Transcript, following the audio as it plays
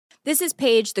This is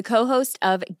Paige, the co-host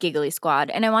of Giggly Squad,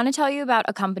 and I want to tell you about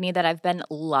a company that I've been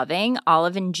loving,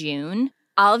 Olive and June.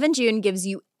 Olive and June gives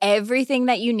you everything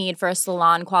that you need for a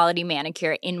salon-quality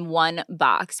manicure in one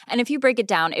box. And if you break it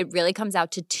down, it really comes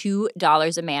out to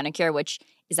 $2 a manicure, which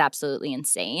is absolutely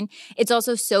insane. It's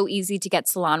also so easy to get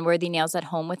salon-worthy nails at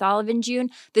home with Olive and June.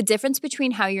 The difference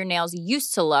between how your nails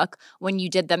used to look when you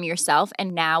did them yourself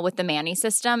and now with the Mani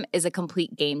system is a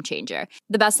complete game changer.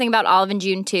 The best thing about Olive and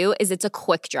June, too, is it's a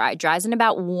quick dry. Dries in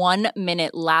about 1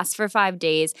 minute, lasts for 5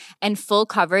 days, and full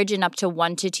coverage in up to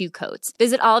 1 to 2 coats.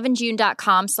 Visit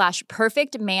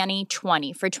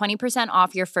oliveandjune.com/perfectmani20 for 20%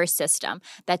 off your first system.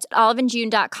 That's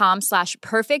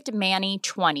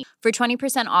oliveandjune.com/perfectmani20 for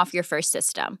 20% off your first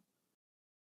system.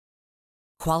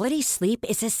 Quality sleep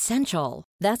is essential.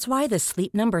 That's why the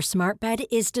Sleep Number Smart Bed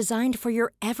is designed for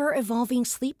your ever-evolving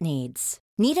sleep needs.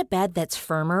 Need a bed that's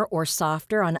firmer or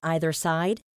softer on either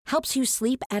side? Helps you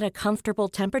sleep at a comfortable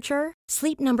temperature?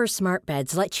 Sleep Number Smart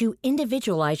Beds let you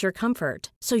individualize your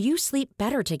comfort, so you sleep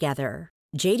better together.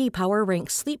 J.D. Power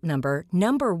ranks Sleep Number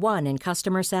number 1 in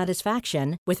customer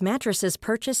satisfaction with mattresses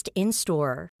purchased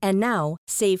in-store. And now,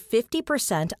 save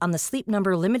 50% on the Sleep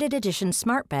Number Limited Edition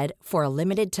Smart Bed for a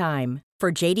limited time.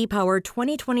 For J.D. Power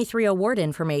 2023 award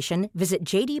information, visit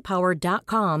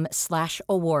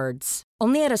jdpower.com/awards.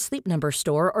 Only at a Sleep Number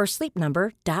store or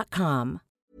sleepnumber.com.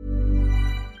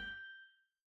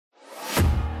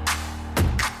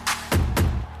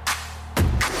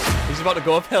 He's about to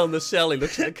go up Hell in the Cell. He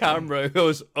looks at the camera and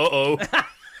goes, uh-oh.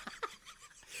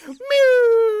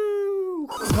 Mew!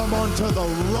 Come on to the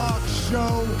rock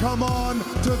show. Come on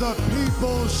to the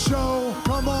people's show.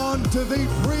 Come on to the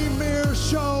premiere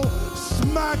show,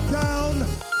 SmackDown.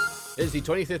 It's the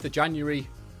 25th of January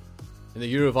in the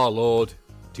year of our Lord,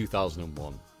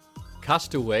 2001.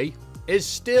 Castaway is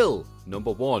still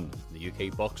number 1 in the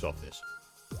UK box office.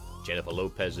 Jennifer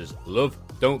Lopez's Love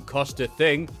Don't Cost a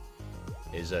Thing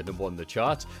is number 1 in the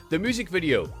charts. The music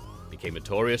video became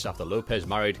notorious after Lopez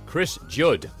married Chris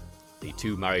Judd. The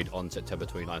two married on September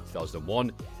 29,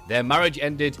 2001. Their marriage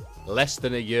ended less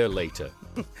than a year later.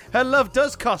 Her love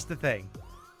does cost a thing.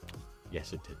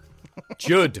 Yes, it did.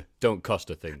 Judd don't cost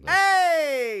a thing, though.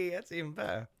 Hey! That's even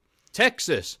better.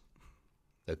 Texas,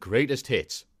 the greatest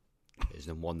hits, is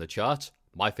number 1 in the charts.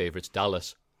 My favourite's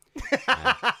Dallas.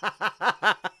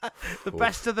 The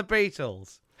best of the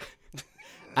Beatles.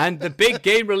 And the big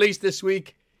game released this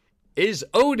week is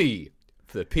Oni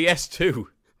for the PS2.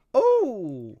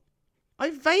 Oh,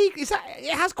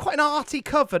 it has quite an arty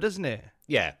cover, doesn't it?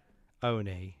 Yeah.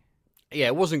 Oni. Yeah,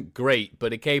 it wasn't great,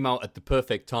 but it came out at the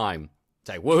perfect time. It's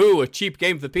like, woohoo, a cheap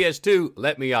game for the PS2,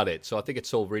 let me at it. So I think it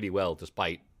sold really well,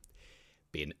 despite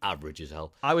being average as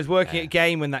hell. I was working at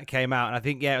Game when that came out, and I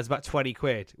think, it was about 20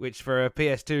 quid, which for a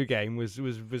PS2 game was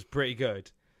pretty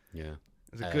good. Yeah.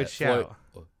 It was a good shout.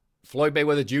 Floyd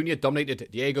Mayweather Jr. dominated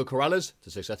Diego Corrales to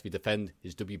successfully defend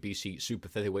his WBC super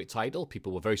featherweight title.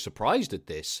 People were very surprised at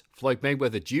this. Floyd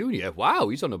Mayweather Jr., wow,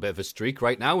 he's on a bit of a streak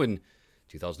right now in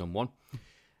 2001.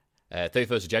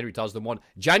 31st of January 2001.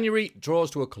 January draws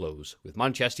to a close, with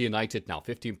Manchester United now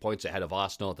 15 points ahead of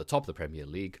Arsenal at the top of the Premier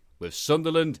League, with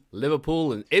Sunderland,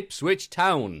 Liverpool and Ipswich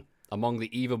Town among the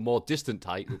even more distant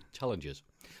title challengers.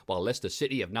 While Leicester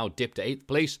City have now dipped to 8th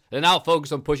place and are now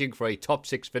focused on pushing for a top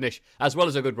 6 finish, as well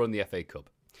as a good run in the FA Cup.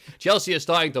 Chelsea are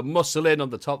starting to muscle in on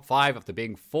the top 5 after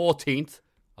being 14th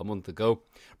a month ago.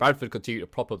 Bradford continue to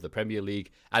prop up the Premier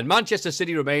League, and Manchester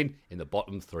City remain in the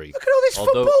bottom 3. Look at all this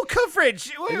football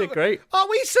coverage. Isn't it great? Are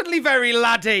we suddenly very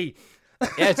laddie?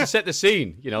 Yeah, to set the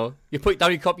scene, you put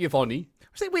down your copy of Oni.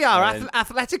 I think we are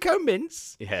Atletico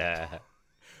Mints. Yeah.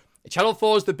 Channel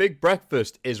 4's The Big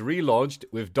Breakfast is relaunched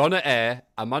with Donna Eyre,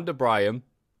 Amanda Bryan,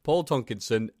 Paul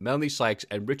Tonkinson, Melanie Sykes,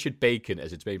 and Richard Bacon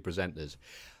as its main presenters.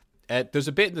 There's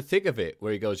a bit in the thick of it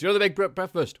where he goes, The Big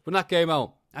Breakfast, when that came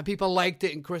out, and people liked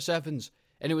it, and Chris Evans,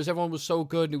 and everyone was so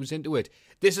good and he was into it.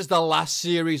 This is the last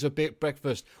series of Big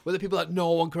Breakfast, where the people that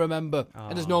no one can remember,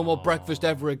 and there's no more breakfast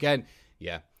ever again.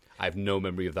 Yeah, I have no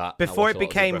memory of that. Before it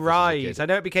became Rise. I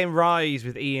know it became Rise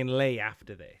with Ian Lee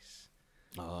after this.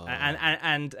 Oh.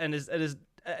 And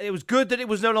it was good that it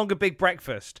was no longer Big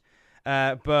Breakfast,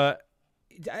 but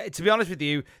to be honest with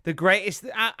you, the greatest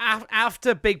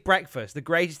after Big Breakfast, the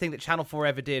greatest thing that Channel 4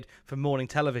 ever did for morning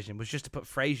television was just to put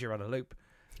Frasier on a loop.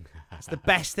 It's the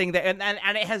best thing that,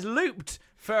 and it has looped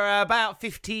for about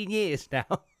 15 years now.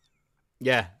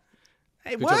 Yeah,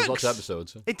 it works. Lots of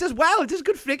episodes. It does well. It does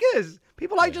good figures.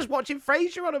 People like just watching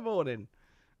Frasier on a morning.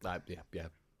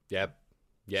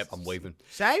 Yep, I'm waving.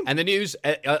 Same. And the news,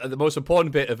 the most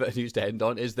important bit of news to end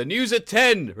on is the news at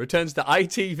 10 returns to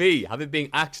ITV, having been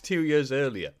axed 2 years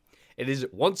earlier. It is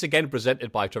once again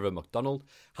presented by Trevor McDonald.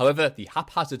 However, the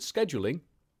haphazard scheduling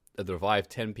of the revived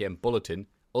 10 p.m. bulletin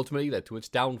ultimately led to its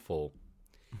downfall.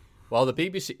 While the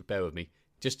BBC... Bear with me.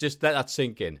 Just let that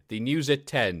sink in. The news at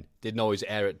 10 didn't always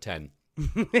air at 10.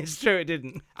 It's true, it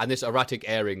didn't. And this erratic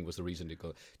airing was the reason to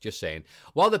go. Just saying.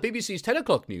 While the BBC's 10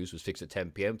 o'clock news was fixed at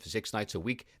 10 p.m. for 6 nights a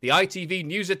week, the ITV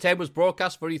News at 10 was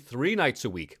broadcast for only 3 nights a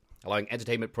week, allowing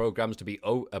entertainment programmes to be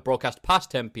broadcast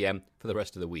past 10 p.m. for the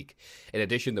rest of the week. In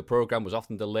addition, the programme was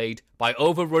often delayed by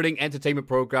overrunning entertainment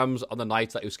programmes on the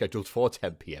nights that it was scheduled for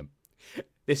 10 p.m.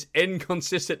 This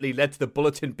inconsistently led to the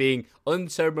bulletin being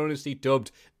unceremoniously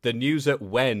dubbed the News at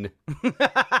When.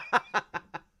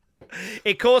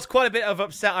 It caused quite a bit of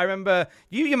upset. I remember,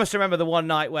 you must remember the one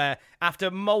night where,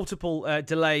 after multiple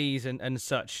delays and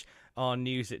such on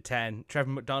News at 10, Trevor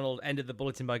McDonald ended the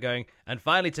bulletin by going, and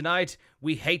finally tonight,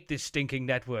 we hate this stinking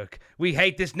network. We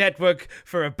hate this network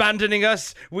for abandoning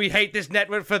us. We hate this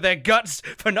network for their guts,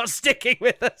 for not sticking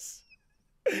with us.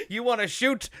 You want to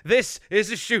shoot? This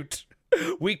is a shoot.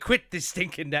 We quit this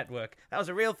stinking network. That was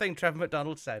a real thing Trevor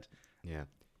McDonald said. Yeah.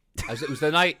 As it was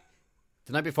the night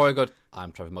before I got,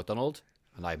 I'm Trevor McDonald,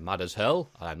 and I'm mad as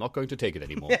hell, and I'm not going to take it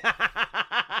anymore.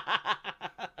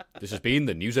 This has been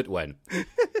the News at When.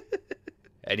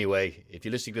 Anyway, if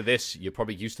you're listening to this, you're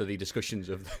probably used to the discussions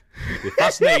of the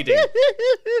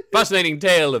fascinating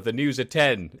tale of the News at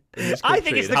 10 in this country. I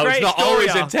think it's the how greatest it's not always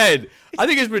story at 10. I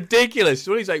think it's ridiculous.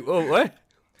 When he's like, oh, what?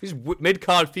 These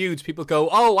mid-card feuds, people go,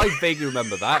 oh, I vaguely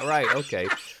remember that. Right, okay.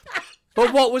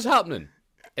 But what was happening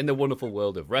in the wonderful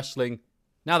world of wrestling,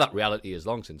 now that reality is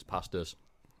long since past us,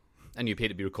 and you appear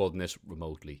to be recording this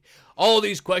remotely? All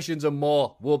these questions and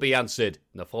more will be answered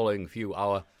in the following few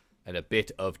hours and a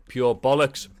bit of pure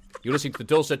bollocks. You're listening to the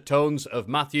dulcet tones of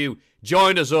Matthew,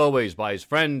 joined as always by his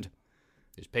friend,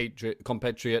 his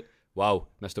compatriot. Wow,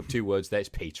 messed up 2 words there. It's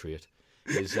patriot.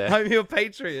 I'm your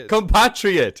patriot.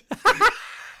 Compatriot.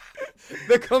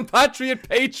 The compatriot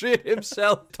patriot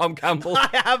himself, Tom Campbell.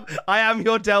 I am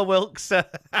your Del Wilkes.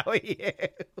 How are you?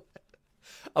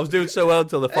 I was doing so well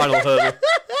until the final hurdle,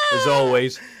 as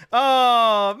always.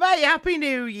 Oh, mate, Happy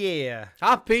New Year.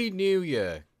 Happy New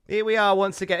Year. Here we are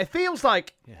once again. It feels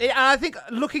like, I think,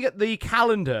 looking at the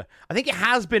calendar, I think it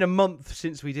has been a month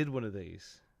since we did one of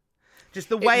these. Just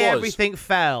the way everything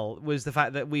fell was the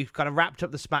fact that we've kind of wrapped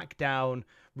up the SmackDown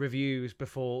reviews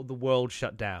before the world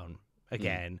shut down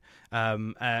again.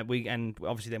 And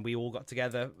obviously then we all got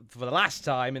together for the last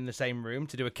time in the same room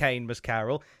to do a Kane vs.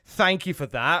 Carroll. Thank you for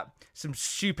that. Some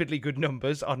stupidly good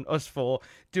numbers on us for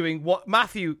doing what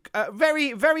Matthew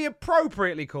very, very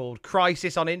appropriately called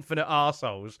Crisis on Infinite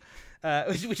Arseholes,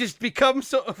 which has become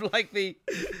sort of like the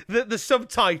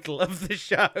subtitle of the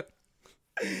show.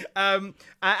 And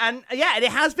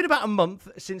it has been about a month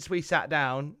since we sat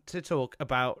down to talk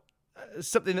about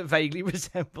something that vaguely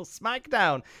resembles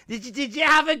SmackDown. Did you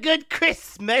have a good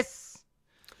Christmas?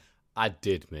 I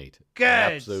did, mate. Good.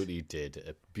 I absolutely did.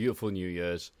 A beautiful New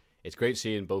Year's. It's great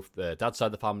seeing both the dad's side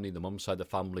of the family, the mum's side of the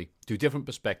family, two different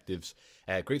perspectives.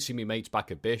 Great seeing my mates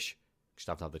back at Bish. Just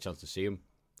haven't had the chance to see them.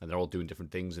 And they're all doing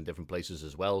different things in different places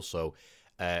as well. So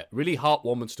really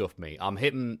heartwarming stuff, mate. I'm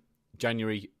hitting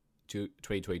January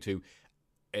 2022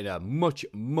 in a much,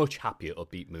 much happier,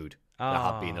 upbeat mood than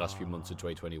I have been the last few months of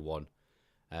 2021.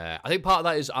 I think part of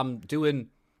that is I'm doing...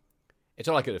 It's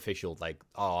not like an official, like,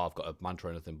 I've got a mantra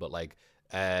or anything, but like,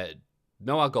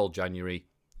 no alcohol January,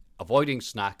 avoiding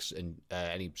snacks and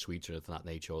any sweets or anything of that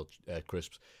nature, or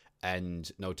crisps,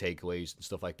 and no takeaways and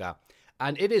stuff like that.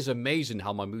 And it is amazing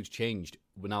how my mood's changed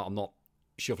when now I'm not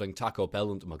shuffling Taco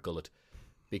Bell into my gullet.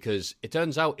 Because it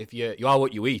turns out if you are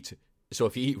what you eat. So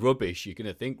if you eat rubbish, you're going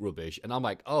to think rubbish. And I'm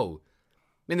like, oh.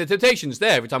 I mean, the temptation's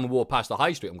there. Every time I walk past the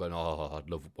high street, I'm going, oh, I'd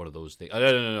love one of those things.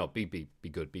 No. Be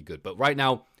good, be good. But right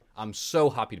now, I'm so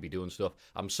happy to be doing stuff.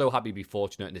 I'm so happy to be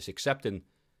fortunate in this, accepting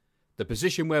the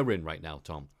position we're in right now,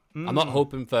 Tom. I'm not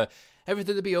hoping for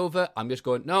everything to be over. I'm just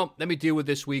going, no, let me deal with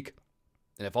this week.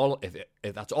 And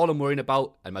if that's all I'm worrying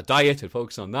about, and my diet and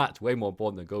focus on that, it's way more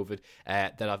important than COVID,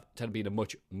 then I tend to be in a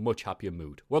much, much happier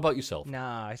mood. What about yourself?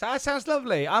 Nice. That sounds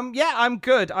lovely. I'm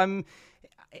good.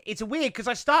 It's weird because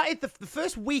I started the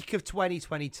first week of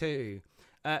 2022.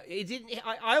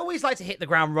 I always like to hit the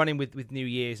ground running with New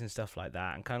Year's and stuff like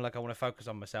that, and kind of like I want to focus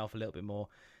on myself a little bit more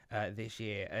this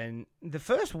year. And the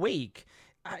first week,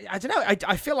 I don't know.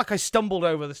 I feel like I stumbled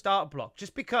over the start block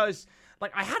just because,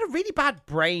 like, I had a really bad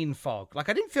brain fog. Like,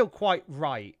 I didn't feel quite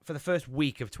right for the first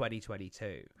week of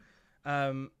 2022.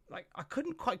 Like I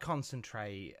couldn't quite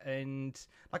concentrate, and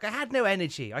like I had no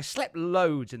energy. I slept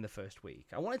loads in the first week.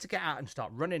 I wanted to get out and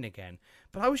start running again,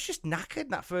 but I was just knackered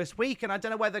that first week. And I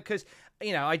don't know whether because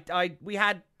Alex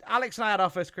and I had our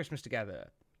first Christmas together,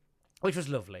 which was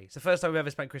lovely. It's the first time we've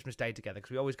ever spent Christmas Day together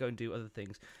because we always go and do other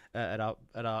things at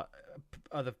our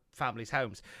other families'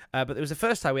 homes. But it was the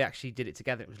first time we actually did it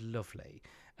together. It was lovely.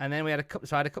 And then I had a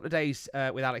couple of days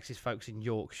with Alex's folks in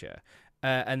Yorkshire.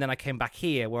 And then I came back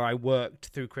here where I worked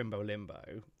through Crimbo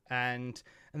Limbo. And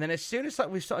then as soon as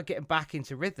we started getting back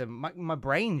into rhythm, my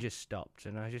brain just stopped.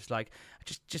 And I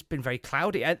just been very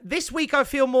cloudy. And this week I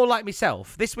feel more like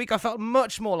myself. This week I felt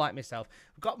much more like myself.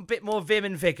 I've got a bit more vim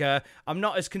and vigour. I'm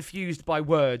not as confused by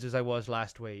words as I was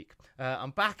last week.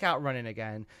 I'm back out running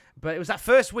again. But it was that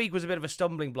first week was a bit of a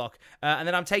stumbling block. And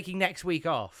then I'm taking next week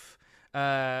off,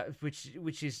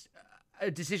 which is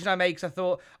a decision I made because I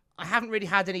thought, I haven't really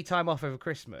had any time off over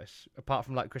Christmas, apart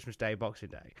from like Christmas Day, Boxing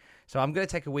Day. So I'm going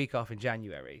to take a week off in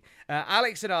January.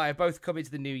 Alex and I have both come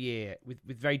into the new year with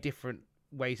very different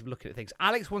ways of looking at things.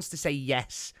 Alex wants to say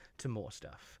yes to more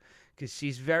stuff because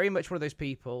she's very much one of those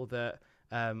people that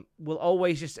will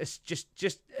always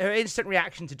just her instant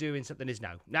reaction to doing something is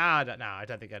no. No, I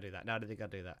don't think I'll do that. No, I don't think I'll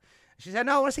do that. She said,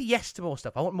 no, I want to say yes to more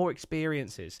stuff. I want more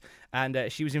experiences. And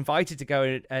she was invited to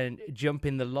go and jump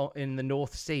in the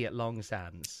North Sea at Long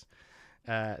Sands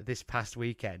this past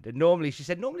weekend. And normally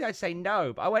I'd say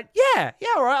no. But I went, yeah,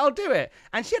 all right, I'll do it.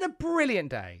 And she had a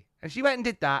brilliant day. And she went and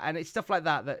did that. And it's stuff like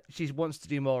that she wants to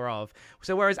do more of.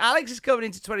 So whereas Alex is coming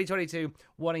into 2022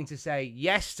 wanting to say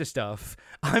yes to stuff,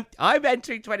 I'm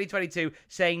entering 2022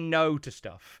 saying no to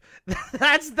stuff.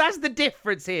 That's the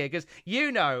difference here. Because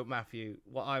you know, Matthew,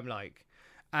 what I'm like.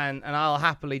 And I'll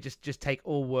happily just take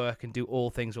all work and do all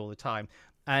things all the time.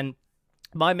 And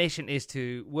my mission is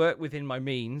to work within my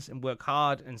means and work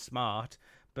hard and smart,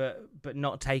 but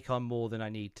not take on more than I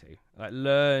need to. Like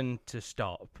learn to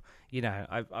stop. You know,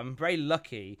 I'm very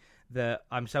lucky that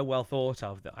I'm so well thought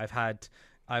of that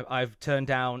I've turned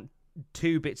down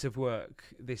 2 bits of work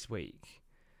this week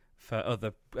for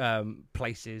other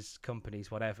places, companies,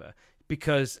 whatever,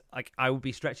 because like I would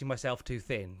be stretching myself too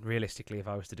thin realistically if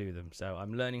I was to do them. So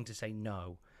I'm learning to say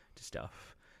no to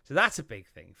stuff. So that's a big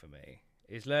thing for me,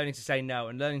 is learning to say no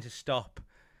and learning to stop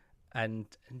and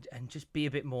just be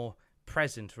a bit more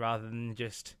present rather than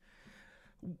just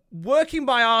working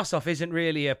my arse off. Isn't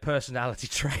really a personality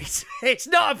trait. It's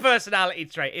not a personality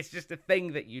trait. It's just a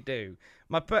thing that you do.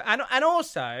 And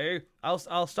also,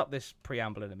 I'll stop this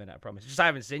preamble in a minute, I promise. Just I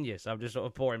haven't seen you, so I'm just sort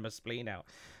of pouring my spleen out.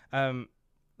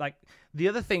 Like the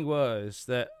other thing was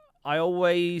that I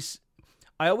always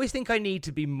think I need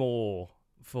to be more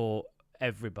for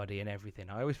everybody and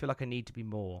everything. I always feel like I need to be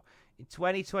more. In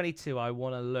 2022, I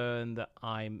want to learn that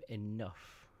I'm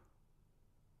enough.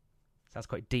 Sounds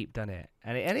quite deep, doesn't it?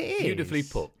 And it is. Beautifully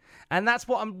put. And that's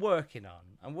what I'm working on.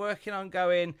 I'm working on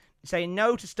saying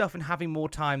no to stuff and having more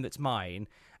time that's mine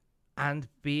and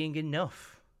being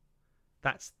enough.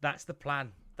 That's the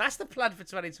plan. That's the plan for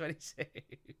 2022.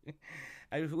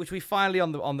 Which we finally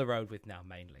on the road with now,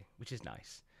 mainly, which is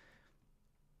nice.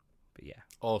 But yeah.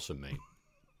 Awesome, mate.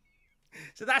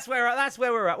 So that's where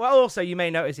we're at. Well, also you may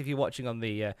notice if you're watching on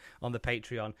the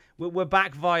Patreon, we're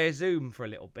back via Zoom for a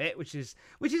little bit, which is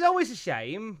always a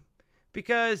shame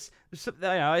because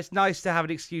it's nice to have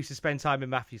an excuse to spend time in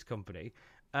Matthew's company.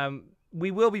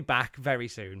 We will be back very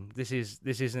soon. This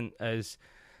isn't as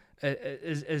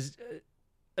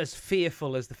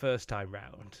fearful as the first time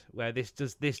round, where this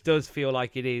does feel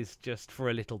like it is just for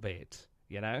a little bit,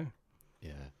 you know?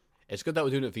 Yeah. It's good that we're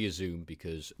doing it via Zoom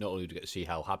because not only do we get to see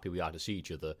how happy we are to see each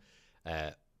other,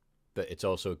 but it's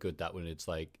also good that when it's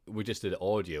like, we just did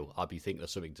audio, I'll be thinking of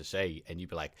something to say, and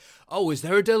you'd be like, oh, is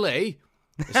there a delay?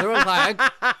 Is there a lag?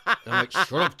 I'm like,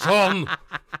 shut up, Tom.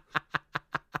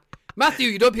 Matthew,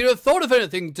 you don't appear to have thought of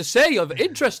anything to say of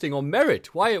interesting or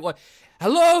merit. Why?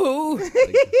 Hello?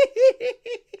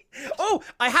 Oh,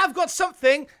 I have got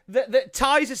something that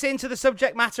ties us into the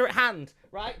subject matter at hand,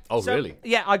 right? Oh, really?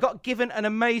 Yeah, I got given an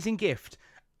amazing gift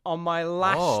on my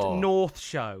last North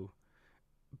show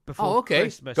before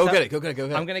Christmas. Go get it. I'm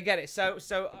going to get it. So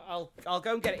I'll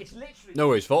go and get it. It's literally... No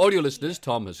worries. For audio listeners,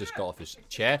 Tom has just got off his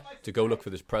chair to go look for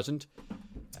this present.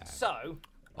 So...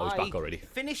 Oh, he's back already.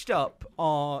 Finished up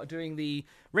doing the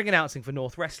ring announcing for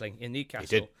North Wrestling in Newcastle.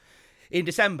 He did. In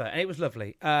December, and it was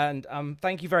lovely. And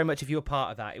thank you very much if you were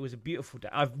part of that. It was a beautiful day.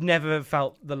 I've never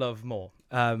felt the love more.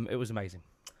 It was amazing.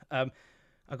 I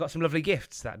got some lovely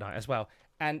gifts that night as well.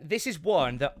 And this is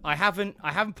one that I haven't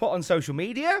put on social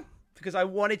media because I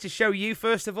wanted to show you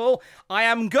first of all. I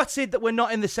am gutted that we're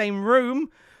not in the same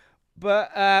room,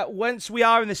 But once we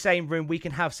are in the same room, we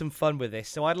can have some fun with this.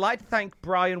 So I'd like to thank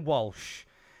Brian Walsh,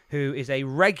 who is a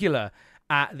regular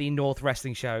at the North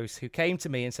Wrestling shows, who came to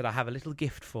me and said, I have a little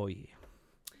gift for you.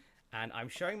 And I'm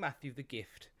showing Matthew the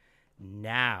gift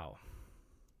now.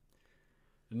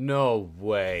 No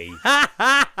way.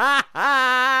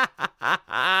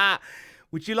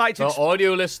 Would you like to... For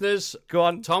audio listeners, go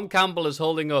on. Tom Campbell is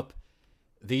holding up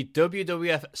the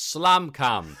WWF Slam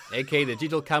Cam, aka the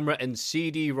digital camera and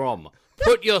CD-ROM.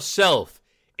 Put yourself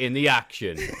in the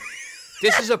action.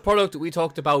 This is a product that we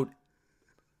talked about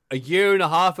a year and a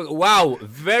half ago. Wow,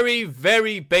 very,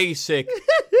 very basic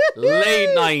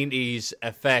late 90s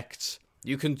effects.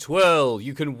 You can twirl,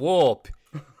 you can warp,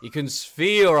 you can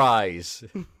spherize.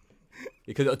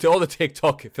 You can do all the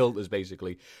TikTok filters,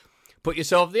 basically. Put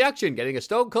yourself in the action, getting a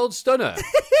Stone Cold Stunner.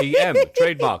 TM,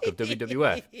 trademark of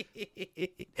WWF.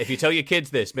 If you tell your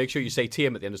kids this, make sure you say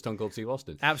TM at the end of Stone Cold Steve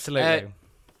Austin. Absolutely.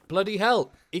 Bloody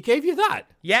hell. He gave you that?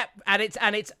 Yep, and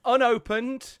it's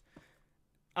unopened.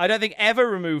 I don't think ever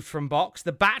removed from box.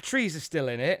 The batteries are still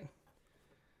in it.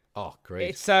 Oh,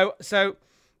 great. So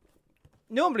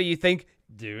normally you think,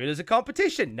 do it as a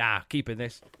competition. Nah, keeping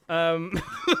this.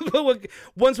 But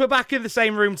once we're back in the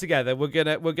same room together, we're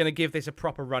gonna give this a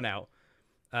proper run out,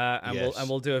 and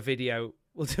we'll do a video.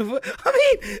 I mean,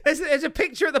 there's a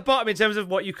picture at the bottom in terms of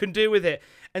what you can do with it,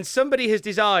 and somebody has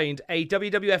designed a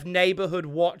WWF Neighborhood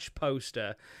Watch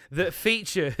poster that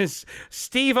features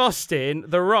Steve Austin,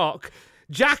 The Rock,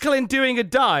 Jacqueline doing a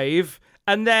dive,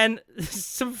 and then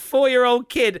some 4-year-old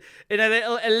kid in a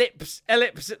little ellipse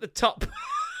at the top.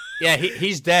 Yeah,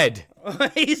 he's dead.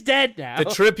 He's dead now. The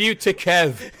tribute to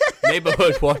Kev,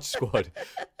 Neighborhood Watch Squad.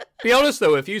 Be honest,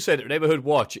 though, if you said Neighborhood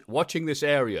Watch, watching this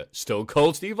area, Stone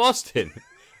Cold Steve Austin,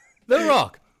 The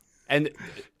Rock, and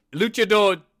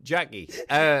Luchador Jackie,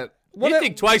 you'd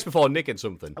think twice before nicking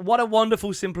something. What a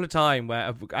wonderful, simpler time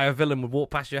where a villain would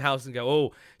walk past your house and go,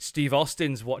 oh, Steve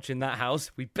Austin's watching that house.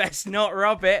 We best not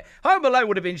rob it. Home Alone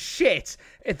would have been shit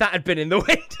if that had been in the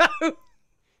window.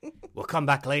 We'll come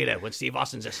back later when Steve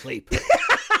Austin's asleep.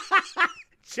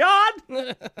 John!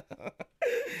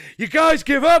 You guys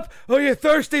give up or you're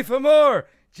thirsty for more,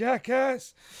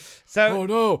 jackass. Oh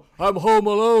no, I'm home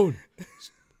alone.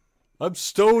 I'm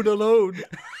stoned alone. Stoned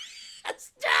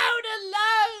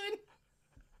alone!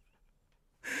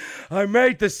 I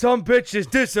made the some bitches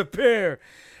disappear.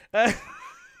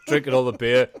 Drinking all the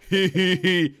beer.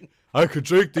 I could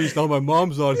drink these now. My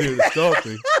mom's not here to stop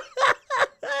me.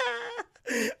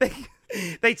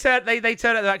 They turned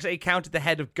out they actually counted the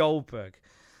head of Goldberg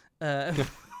in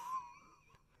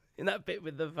that bit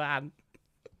with the van.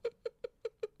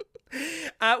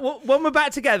 When we're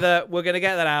back together, we're going to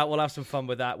get that out. We'll have some fun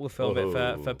with that. We'll film it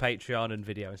for Patreon and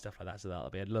video and stuff like that, so that'll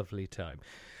be a lovely time.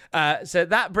 So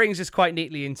that brings us quite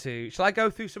neatly into... Shall I go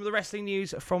through some of the wrestling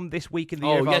news from this week in the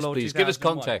year of our Lord please.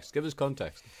 2001? Give us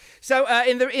context. So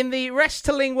in the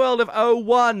wrestling world of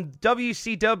 01,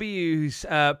 WCW's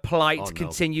plight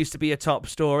continues to be a top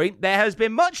story. There has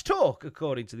been much talk,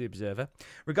 according to The Observer,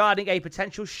 regarding a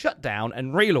potential shutdown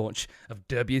and relaunch of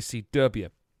WCW.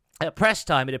 At press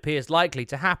time, it appears likely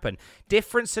to happen.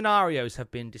 Different scenarios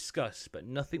have been discussed, but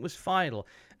nothing was final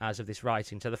as of this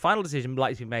writing. So the final decision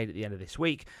likely to be made at the end of this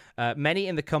week. Many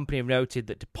in the company have noted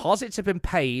that deposits have been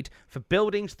paid for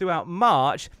buildings throughout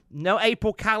March. No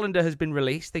April calendar has been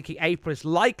released, thinking April is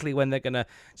likely when they're going to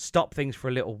stop things for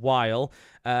a little while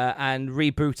and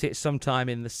reboot it sometime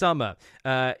in the summer.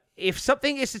 If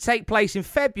something is to take place in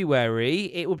February,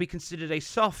 it will be considered a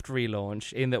soft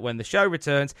relaunch in that when the show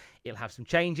returns, it'll have some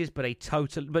changes, but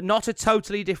not a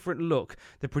totally different look.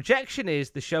 The projection is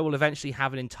the show will eventually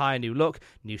have an entire new look,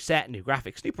 new set, new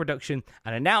graphics, new production,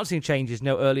 and announcing changes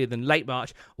no earlier than late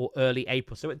March or early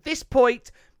April. So at this point,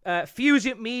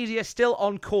 Fusient Media still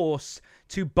on course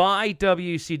to buy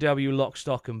WCW lock,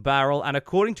 stock, and barrel. And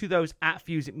according to those at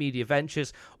Fusient Media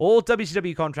Ventures, all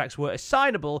WCW contracts were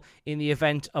assignable in the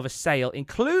event of a sale,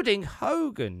 including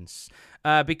Hogan's,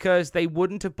 because they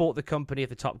wouldn't have bought the company if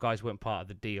the top guys weren't part of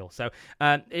the deal. So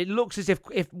it looks as if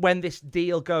when this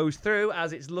deal goes through,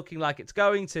 as it's looking like it's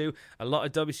going to, a lot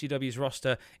of WCW's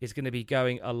roster is going to be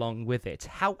going along with it.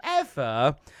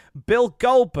 However, Bill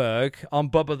Goldberg on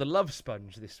Bubba the Love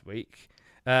Sponge this week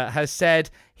has said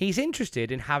he's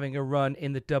interested in having a run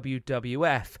in the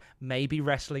WWF, maybe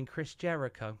wrestling Chris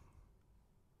Jericho.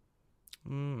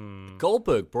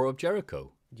 Goldberg brought up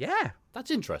Jericho. Yeah. That's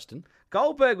interesting.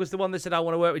 Goldberg was the one that said, I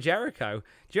want to work with Jericho.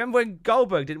 Do you remember when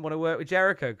Goldberg didn't want to work with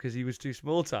Jericho because he was too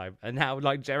small time? And now,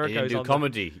 like, Jericho's he didn't do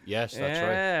comedy. Yes, that's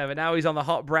right. Yeah, but now he's on the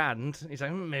hot brand. He's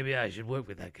like, maybe I should work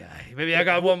with that guy. Maybe I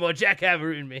got one more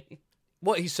jackhammer in me.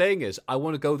 What he's saying is, I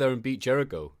want to go there and beat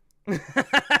Jericho.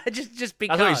 just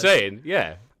because. That's what he's saying.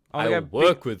 Yeah, I'll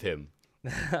work with him.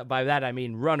 By that I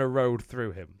mean run a road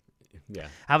through him. Yeah.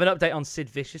 Have an update on Sid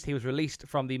Vicious. He was released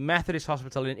from the Methodist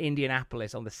Hospital in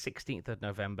Indianapolis on the 16th of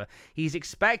November. He's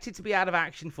expected to be out of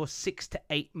action for 6 to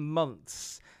 8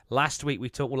 months. Last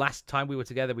time we were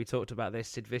together, we talked about this,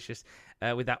 Sid Vicious,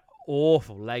 with that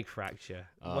awful leg fracture.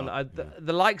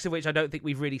 The likes of which I don't think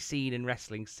we've really seen in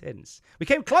wrestling since. We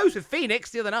came close with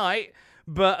Phoenix the other night,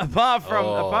 but apart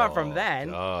from then,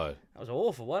 God. that was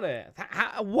awful, wasn't it?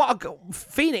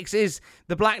 Phoenix is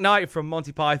the Black Knight from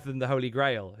Monty Python and the Holy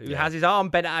Grail, who has his arm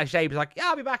bent out of shape. He's like, yeah,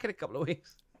 I'll be back in a couple of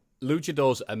weeks.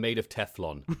 Luchadors are made of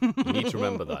Teflon. You need to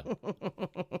remember that.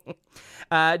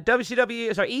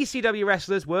 ECW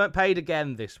wrestlers weren't paid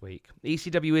again this week.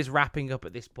 ECW is wrapping up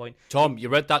at this point. Tom, you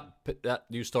read that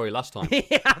news story last time.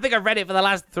 Yeah, I think I've read it for the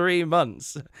last 3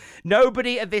 months.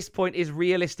 Nobody at this point is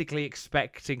realistically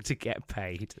expecting to get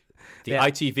paid. The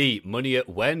ITV, money at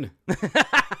when?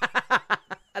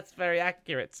 That's very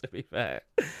accurate, to be fair.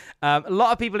 A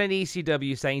lot of people in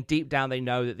ECW saying deep down they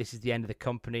know that this is the end of the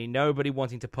company. Nobody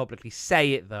wanting to publicly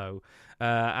say it, though,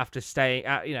 after staying,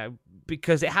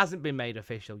 because it hasn't been made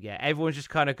official yet. Everyone's just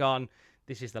kind of gone,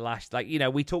 this is the last.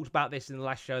 We talked about this in the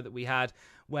last show that we had,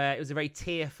 where it was a very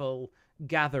tearful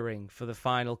gathering for the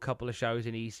final couple of shows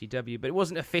in ECW, but it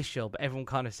wasn't official, but everyone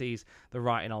kind of sees the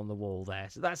writing on the wall there.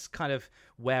 So that's kind of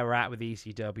where we're at with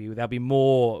ECW. There'll be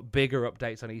more bigger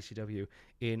updates on ECW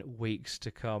in weeks to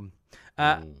come.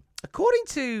 According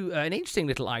to an interesting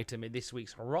little item in this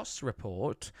week's Ross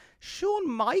report, Shawn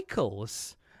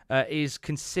Michaels is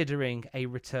considering a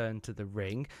return to the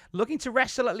ring, looking to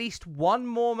wrestle at least one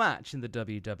more match in the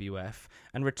WWF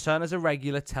and return as a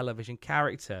regular television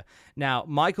character. Now,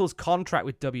 Michaels' contract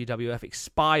with WWF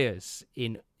expires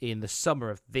in the summer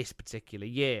of this particular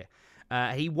year.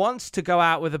 He wants to go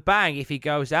out with a bang if he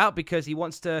goes out, because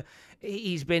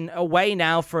he's been away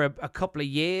now for a couple of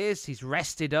years. He's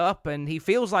rested up and he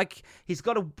feels like he's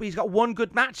got one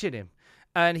good match in him.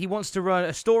 And he wants to run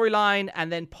a storyline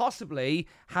and then possibly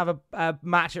have a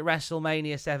match at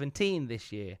WrestleMania 17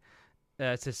 this year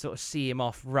to sort of see him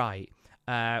off right.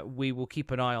 We will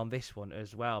keep an eye on this one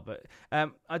as well. But I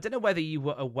don't know whether you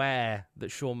were aware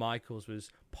that Shawn Michaels was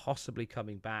possibly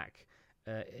coming back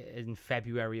in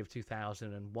February of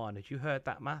 2001. Had you heard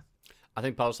that, Matt? I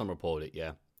think Power Slam reported it,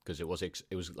 yeah. Because it was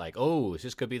like, oh, is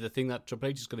this going to be the thing that Triple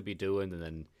H is going to be doing? And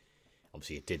then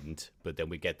obviously it didn't, but then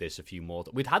we get this a few more.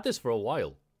 We'd had this for a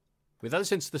while. We've had it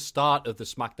since the start of the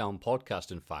SmackDown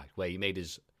podcast, in fact, where he made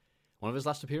one of his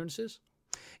last appearances.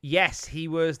 Yes, he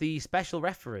was the special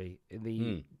referee in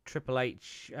the Triple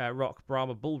H Rock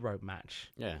Brahma Bull Rope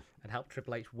match. Yeah. And helped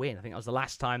Triple H win. I think that was the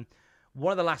last time,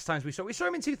 one of the last times we saw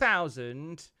him in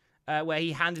 2000, where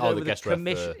he handed over the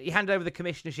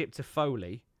commissionership to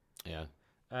Foley. Yeah.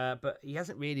 But he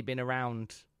hasn't really been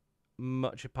around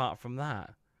much apart from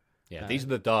that. Yeah, these are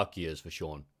the dark years for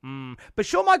Shawn. But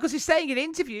Shawn Michaels is saying in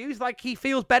interviews like he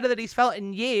feels better than he's felt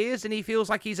in years, and he feels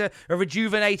like he's a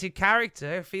rejuvenated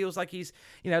character. Feels like he's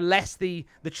less the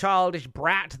childish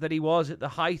brat that he was at the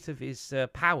height of his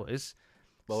powers.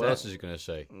 Well, what else is he going to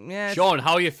say? Yeah, Shawn,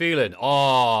 how are you feeling?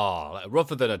 Oh,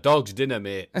 rougher than a dog's dinner,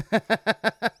 mate.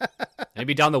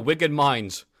 Maybe down the Wigan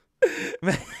mines.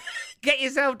 Get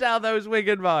yourself down those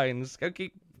Wigan mines. Go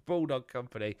keep Bulldog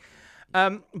company.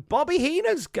 Bobby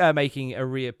Heenan's making a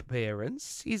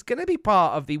reappearance. He's going to be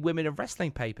part of the Women of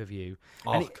Wrestling pay-per-view.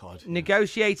 Oh, God.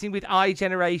 Negotiating with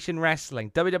iGeneration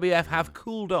Wrestling. WWF have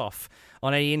cooled off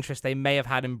on any interest they may have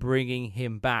had in bringing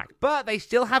him back. But they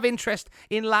still have interest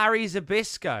in Larry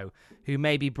Zbyszko, who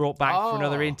may be brought back for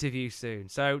another interview soon.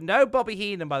 So no Bobby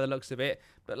Heenan by the looks of it,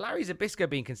 but Larry Zbyszko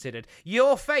being considered.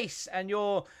 Your face and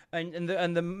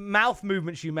the mouth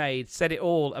movements you made said it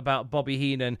all about Bobby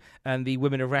Heenan and the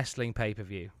Women of Wrestling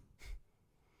pay-per-view.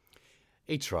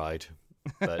 He tried,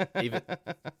 but even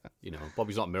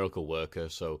Bobby's not a miracle worker,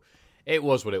 so it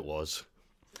was what it was.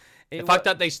 The fact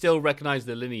that they still recognize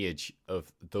the lineage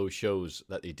of those shows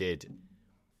that they did,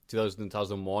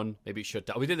 2001, maybe it shut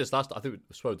down. We did this last. I think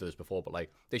we spoke to this before, but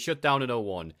they shut down in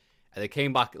 01. And they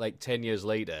came back 10 years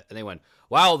later, and they went,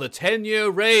 wow, the 10-year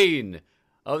reign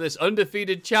of this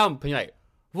undefeated champ. And you're like,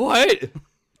 what?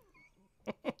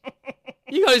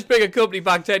 You guys bring a company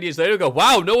back 10 years later and go,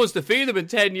 wow, no one's defeated them in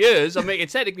 10 years. I mean,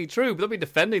 it's technically true, but they'll be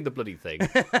defending the bloody thing.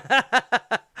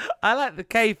 I like the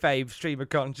kayfabe stream of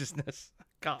consciousness.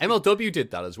 MLW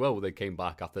did that as well when they came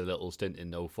back after a little stint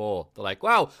in 04. They're like,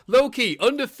 wow, Loki,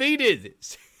 undefeated.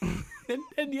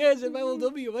 10 years of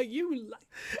MLW,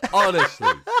 honestly,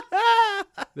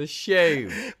 the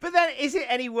shame. But then, is it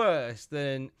any worse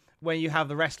than when you have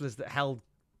the wrestlers that held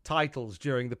titles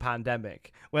during the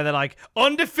pandemic, where they're like,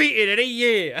 undefeated in a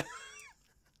year.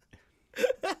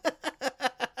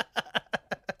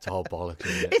 It's all bollocks,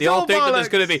 isn't it? It's they all all think that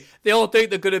bollocks. they all think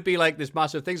they're going to be like this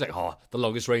massive things like, the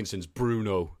longest reign since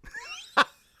Bruno.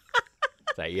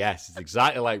 It's like, yes, it's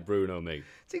exactly like Bruno, mate.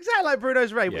 It's exactly like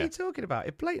Bruno's reign. What Yeah. are you talking about?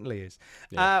 It blatantly is.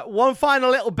 Yeah. One final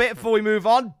little bit before we move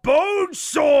on.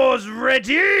 Bonesaw's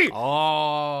ready!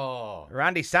 Oh.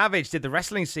 Randy Savage did the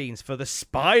wrestling scenes for the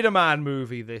Spider-Man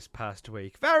movie this past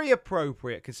week. Very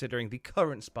appropriate considering the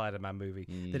current Spider-Man movie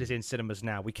that is in cinemas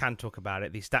now. We can talk about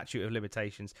it. The statute of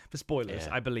limitations for spoilers,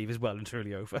 I believe, is well and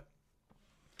truly over.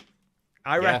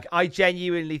 I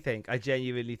genuinely think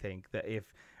that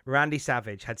if Randy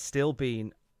Savage had still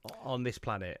been on this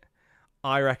planet,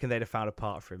 I reckon they'd have found a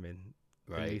part for him in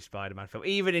the new Spider-Man film.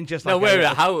 Even in just like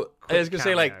how I was gonna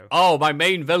say like, my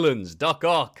main villains, Doc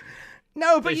Ock,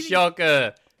 but the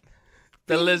Shocker,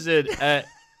 the Lizard,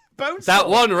 Bonesaw. that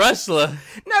one wrestler.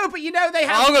 No, but they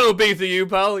had. I'm gonna beef to you,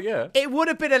 pal. Yeah. It would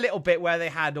have been a little bit where they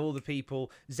had all the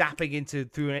people zapping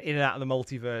through in and out of the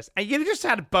multiverse, and you'd have just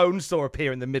had Bonesaw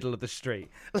appear in the middle of the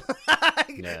street.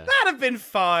 That'd have been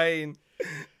fine.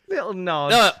 Little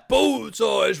nod. No,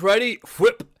 Bonesaw is ready.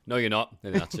 Whip. No, you're not.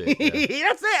 And that's it. Yeah.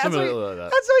 That's it. That's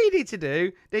all you need to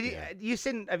do. Have you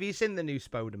seen the new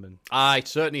Spoderman? I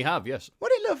certainly have. Yes.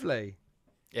 Wasn't it lovely?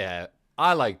 Yeah,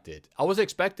 I liked it. I was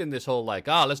expecting this whole like,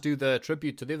 let's do the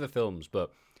tribute to the other films,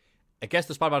 but I guess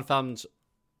the Spider-Man fans,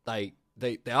 like,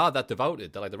 they are that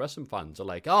devoted. They're like the wrestling fans are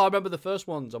like, I remember the first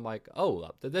ones. I'm like,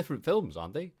 they're different films,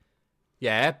 aren't they?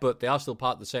 Yeah, but they are still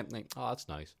part of the same thing. Oh, that's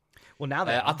nice. Well, now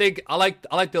they I think I like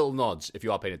little nods if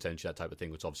you are paying attention to that type of thing,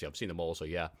 which obviously I've seen them all, so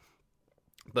yeah.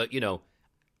 But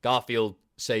Garfield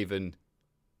saving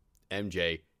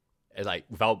MJ like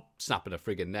without snapping a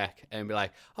friggin' neck and be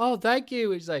like, "Oh, thank you."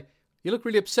 He's like, "You look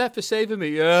really upset for saving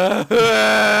me." Gwen.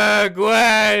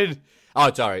 Oh,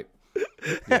 it's alright.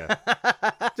 Yeah.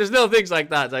 Just little things like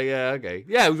that. It's like, yeah, okay,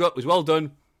 yeah, it was well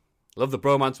done. Love the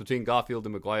bromance between Garfield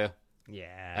and Maguire.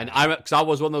 Yeah, and because I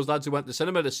was one of those lads who went to the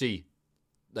cinema to see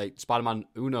like Spider-Man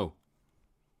Uno.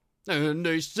 And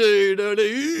they say that a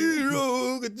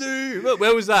hero could do.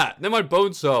 Where was that? Then my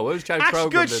Bonesaw. Where was Chad Kroger? That's a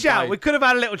good shout. We could have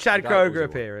had a little Chad Kroger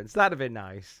appearance. That'd have been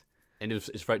nice. And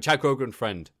his friend, Chad Kroger and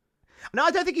friend. No,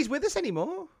 I don't think he's with us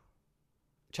anymore.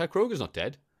 Chad Kroger's not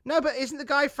dead. No, but isn't the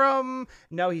guy from...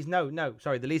 No, he's... No.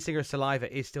 Sorry, the lead singer of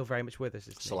Saliva is still very much with us,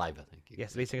 isn't he? Saliva, thank you.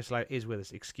 Yes, the lead singer of Saliva is with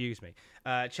us. Excuse me.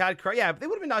 Chad Kroger... Yeah, it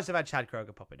would have been nice to have had Chad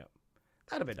Kroger popping up.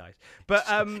 That'd have been nice. But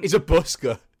he's a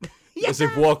busker. Yeah. As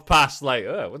if walk past like,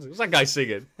 what's that guy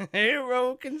singing?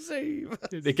 Hero can save.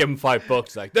 They give him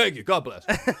 $5. Like, thank you, God bless.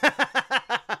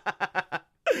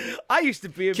 I used to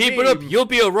be a Keep meme. it up. You'll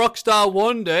be a rock star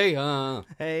one day.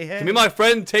 Hey. Can me, my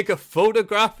friend, take a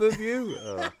photograph of you?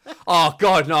 Oh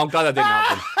God, no! I'm glad that didn't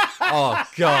happen. Oh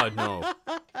God, no.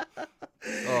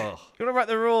 Oh. You want to write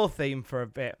the Raw theme for a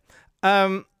bit?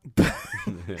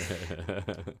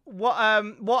 What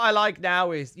I like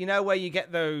now is, where you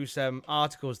get those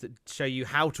articles that show you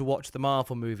how to watch the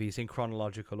Marvel movies in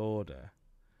chronological order.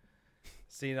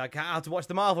 See, like how to watch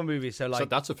the Marvel movies. So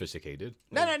that's sophisticated.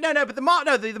 No. But the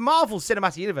Marvel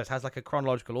Cinematic Universe has like a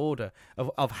chronological order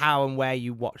of how and where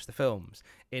you watch the films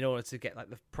in order to get like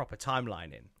the proper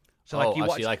timeline in. So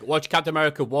watch Captain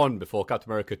America 1 before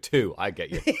Captain America 2. I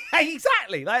get you.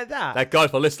 Exactly like that. Thank God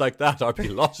for lists like that, I'd be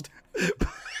lost.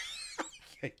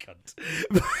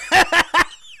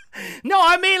 No,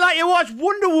 I mean like you watch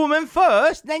Wonder Woman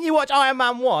first, then you watch Iron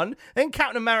Man 1, then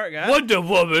Captain America. Wonder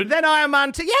Woman? Then Iron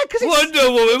Man 2. Yeah, because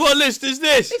Wonder Woman? What list is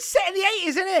this? It's set in the 80s,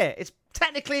 isn't it? It's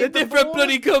technically a different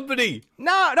bloody company.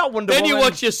 No, not Wonder Woman. Then you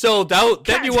watch your Sold Out,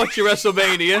 then you watch your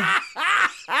WrestleMania.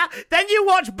 Then you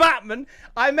watch Batman.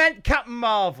 I meant Captain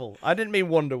Marvel. I didn't mean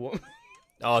Wonder Woman.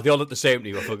 Oh, they all look the same to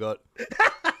you, I forgot.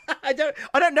 I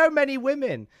don't know many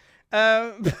women.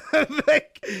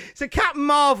 So Captain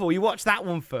Marvel, you watch that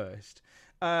one first,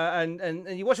 and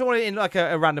you watch one in like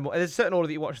a random. There's a certain order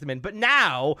that you watch them in. But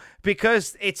now,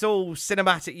 because it's all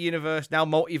cinematic universe now,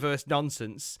 multiverse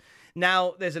nonsense.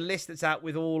 Now there's a list that's out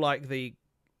with all like the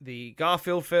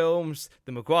Garfield films,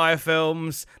 the Maguire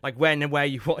films, like when and where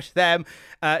you watch them.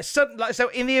 So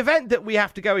in the event that we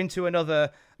have to go into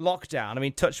another lockdown, I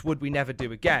mean, touch wood, we never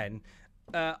do again.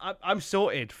 I'm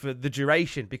sorted for the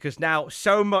duration because now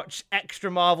so much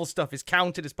extra Marvel stuff is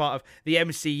counted as part of the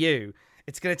MCU.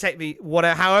 It's going to take me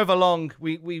however long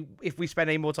if we spend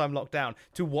any more time locked down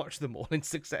to watch them all in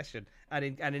succession and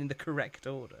in the correct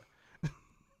order.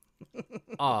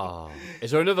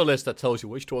 Is there another list that tells you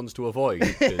which ones to avoid?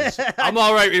 'Cause I'm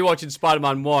all right rewatching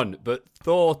Spider-Man 1, but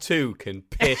Thor 2 can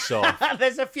piss off.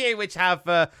 There's a few which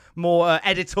have more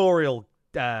editorial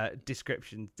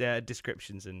descriptions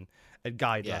and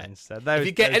guidelines. Yeah. So those, if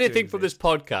you get those anything do from this exist.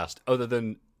 podcast other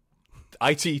than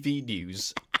ITV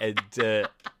news and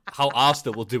how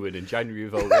Arsenal will do it in January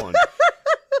of 01,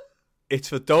 it's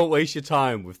for Don't Waste Your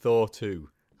Time with Thor 2.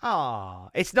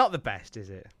 It's not the best, is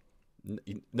it?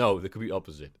 No, the complete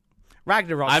opposite.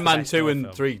 Ragnarok's Iron the Man best 2 Thor and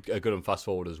film. 3 are good on fast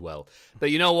forward as well. But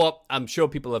you know what? I'm sure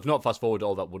people have not fast forwarded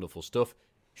all that wonderful stuff.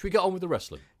 Should we get on with the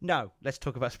wrestling? No, let's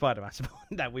talk about Spider-Man.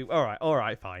 All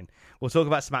right, fine. We'll talk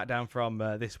about SmackDown from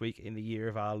this week in the year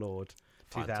of our Lord,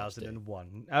 Fantastic.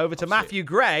 2001. Over to Absolutely. Matthew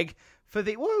Gregg for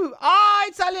the...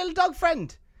 it's our little dog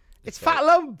friend. It's Fat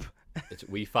Lump. It's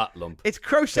Wee Fat Lump. It's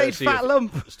crocheted Courtesy Fat of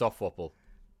Lump. Stoffwapple.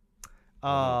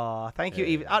 Thank you,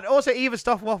 Eva. And also, Eva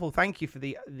Stoffwaffle, thank you for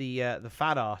the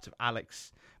fan art of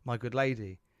Alex, my good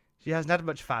lady. She hasn't had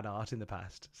much fan art in the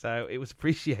past, so it was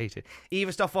appreciated.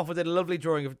 Eva Stoffwaffle did a lovely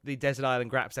drawing of the Desert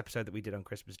Island Graps episode that we did on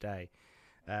Christmas Day.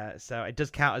 So it does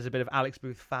count as a bit of Alex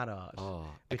Booth fan art.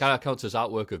 It kind of counts as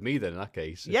artwork of me then in that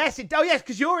case. Yes,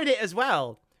 because you're in it as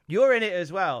well. You're in it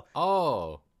as well.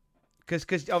 Oh.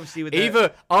 Because obviously with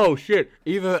Eva, oh shit.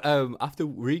 Eva, after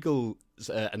Regal's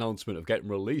announcement of getting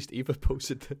released, Eva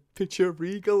posted the picture of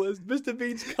Regal as Mr.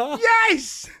 Bean's car.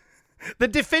 Yes! The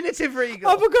definitive Regal.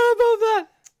 I forgot about that.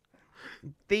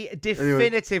 The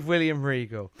definitive William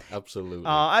Regal. Absolutely.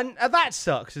 And that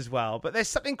sucks as well. But there's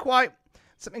something quite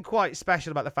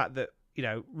special about the fact that, you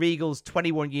know, Regal's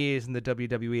 21 years in the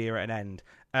WWE are at an end,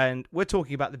 and we're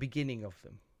talking about the beginning of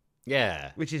them.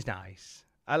 Yeah. Which is nice.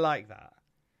 I like that.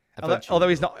 Eventually.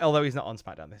 Although he's not on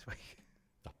SmackDown this week.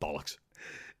 Oh, bollocks.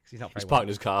 He's not He's very parked in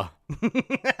his car.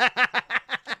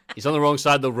 He's on the wrong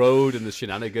side of the road and the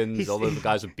shenanigans. All the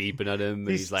guys are beeping at him. And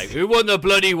he's like, who won the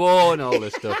bloody war? And all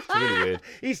this stuff. It's really weird.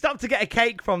 He stopped to get a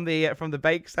cake from the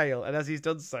bake sale, and as he's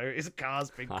done so, his car's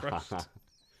been crushed.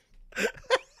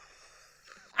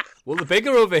 Well, the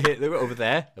bigger over here. They were over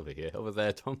there. Over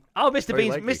there, Tom. Oh, Mr. Very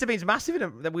Bean's likely. Mr. Bean's massive in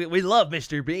him. We love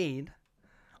Mr. Bean.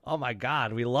 Oh my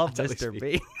God, we love That's Mr. how they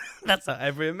Bean. That's how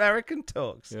every American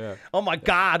talks. Yeah. Oh my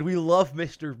God, we love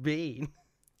Mr. Bean.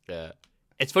 Yeah.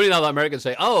 It's funny now that Americans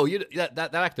say, "Oh,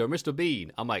 that actor, Mr.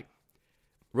 Bean." I'm like,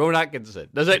 Rowan Atkinson.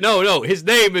 They're like, no, his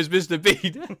name is Mr.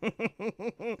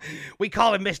 Bean. We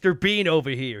call him Mr. Bean over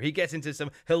here. He gets into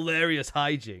some hilarious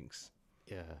hijinks.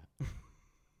 Yeah.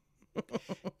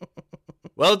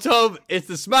 Well, Tom, it's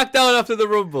the SmackDown after the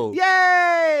Rumble.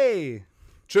 Yay!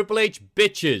 Triple H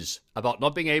bitches about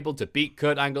not being able to beat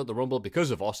Kurt Angle at the Rumble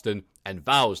because of Austin and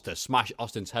vows to smash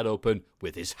Austin's head open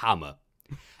with his hammer.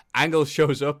 Angle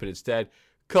shows up and instead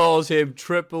calls him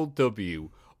Triple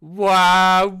W.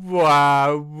 Wah,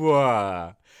 wah,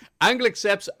 wah. Angle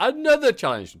accepts another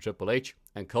challenge from Triple H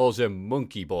and calls him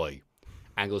Monkey Boy.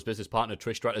 Angle's business partner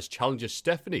Trish Stratus challenges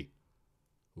Stephanie.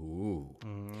 Ooh.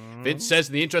 Vince says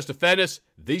in the interest of fairness,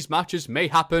 these matches may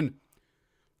happen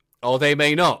or they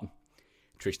may not.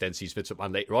 Trish then sees Vince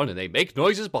McMahon later on and they make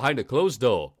noises behind a closed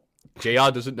door.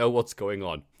 JR doesn't know what's going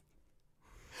on.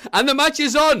 And the match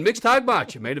is on! Mixed tag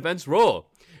match. Main event's Raw.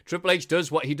 Triple H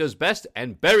does what he does best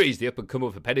and buries the up-and-comer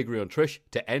with a pedigree on Trish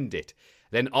to end it.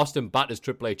 Then Austin batters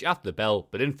Triple H after the bell,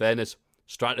 but in fairness,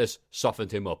 Stratus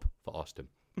softened him up for Austin.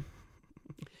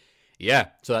 Yeah,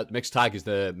 so that mixed tag is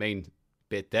the main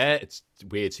bit there. It's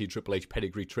weird seeing Triple H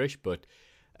pedigree Trish, but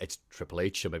it's Triple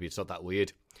H, so maybe it's not that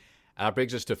weird. And that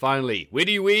brings us to finally,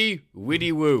 Widdy Wee,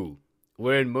 Widdy Woo.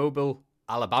 We're in Mobile,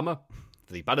 Alabama.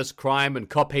 The baddest crime and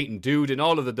cop-hating dude in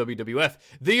all of the WWF,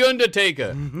 The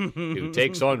Undertaker, who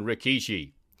takes on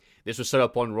Rikishi. This was set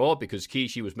up on Raw because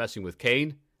Kishi was messing with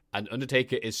Kane, and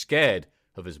Undertaker is scared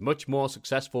of his much more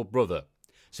successful brother.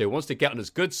 So he wants to get on his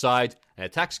good side and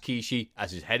attacks Kishi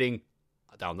as he's heading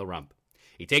down the ramp.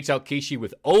 He takes out Kishi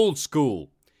with Old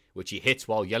School, which he hits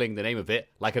while yelling the name of it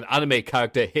like an anime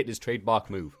character hitting his trademark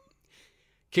move.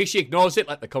 Kishi ignores it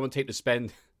like the commentators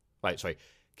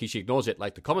Kishi ignores it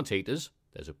like the commentators,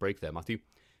 there's a break there, Matthew,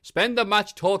 spend the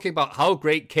match talking about how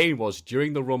great Kane was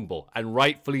during the Rumble, and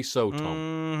rightfully so,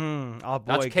 Tom. Our boy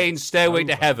That's gets Kane's Stairway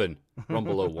to over. Heaven,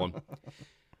 Rumble 01.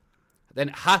 Then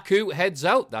Haku heads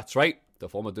out, that's right, the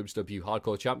former WWE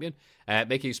Hardcore Champion,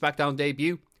 making his SmackDown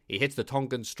debut. He hits the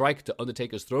Tongan strike to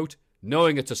Undertaker's throat,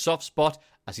 knowing it's a soft spot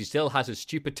as he still has his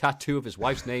stupid tattoo of his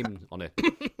wife's name on it.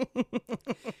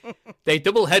 They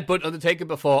double headbutt Undertaker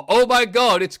before, oh my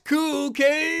God, it's Cool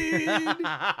Kane!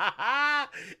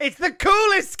 It's the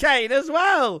coolest Kane as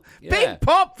well. Yeah. Big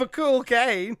pop for Cool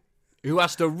Kane. Who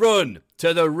has to run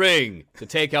to the ring to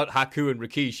take out Haku and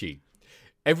Rikishi.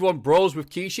 Everyone brawls with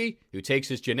Kishi, who takes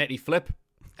his Jannetty flip,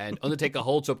 and Undertaker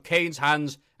holds up Kane's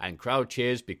hands and crowd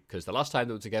cheers because the last time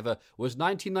they were together was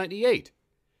 1998.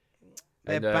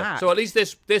 They're back. So at least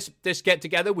this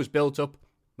get-together was built up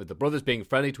with the brothers being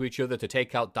friendly to each other to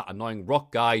take out that annoying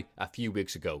Rock guy a few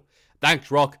weeks ago.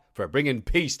 Thanks, Rock, for bringing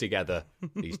peace together.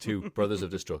 These two brothers of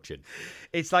destruction.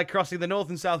 It's like crossing the North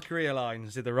and South Korea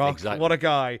lines in The Rock. Exactly. What a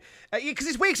guy. Because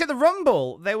this week's at the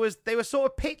Rumble, they were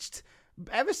sort of pitched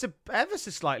ever so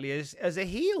slightly as a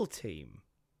heel team.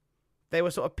 They were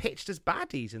sort of pitched as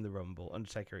baddies in the Rumble,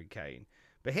 Undertaker and Kane.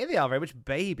 But here they are, very much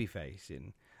babyface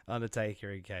in Undertaker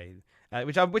and Kane,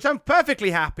 which I'm perfectly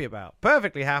happy about.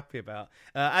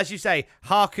 As you say,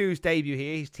 Haku's debut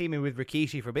here. He's teaming with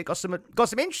Rikishi for a bit. Got some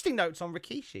interesting notes on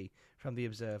Rikishi from the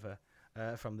Observer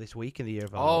from this week in the year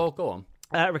of our Lord. Go on.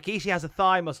 Rikishi has a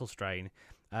thigh muscle strain.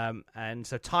 And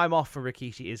so time off for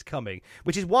Rikishi is coming,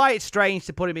 which is why it's strange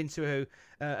to put him into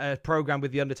a program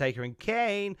with The Undertaker and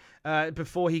Kane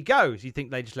before he goes. You'd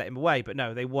think they just let him away, but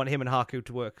no, they want him and Haku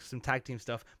to work some tag team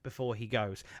stuff before he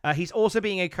goes. He's also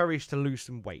being encouraged to lose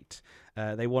some weight.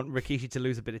 They want Rikishi to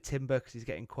lose a bit of timber because he's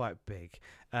getting quite big.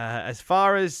 As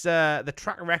far as the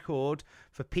track record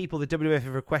for people the WWF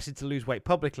have requested to lose weight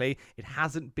publicly, it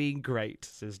hasn't been great,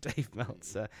 says Dave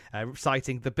Meltzer,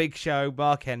 citing The Big Show,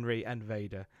 Mark Henry, and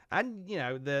Vader. And, you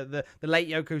know, the late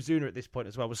Yokozuna at this point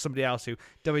as well was somebody else who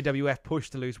WWF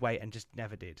pushed to lose weight and just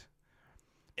never did.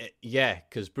 Yeah,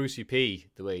 because Brucey P,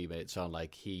 the way you made it sound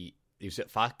like he was at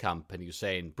Fat Camp and he was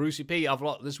saying, Brucey P,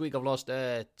 this week I've lost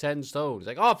 10 stone. He's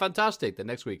like, oh, fantastic. The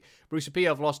next week, Brucey P,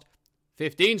 I've lost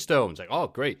 15 stones. Like, oh,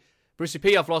 great. Brucey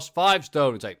P, I've lost 5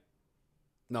 stone. It's like,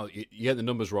 no, you get the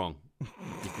numbers wrong.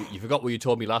 You forgot what you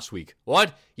told me last week.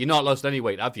 What? You're not lost any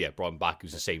weight, have you? Brought him back,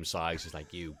 who's the same size. It's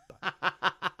like, you.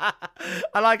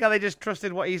 I like how they just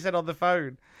trusted what he said on the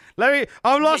phone.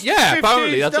 I'm lost 15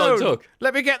 apparently, that's stone. all it took.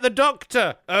 Let me get the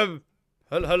doctor.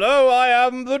 Hello, I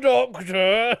am the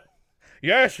doctor.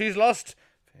 Yes, he's lost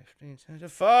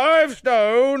 5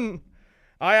 stone.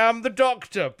 I am the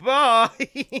doctor. Bye.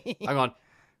 Hang on.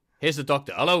 Here's the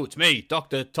doctor. Hello, it's me,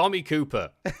 Dr. Tommy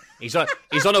Cooper. He's on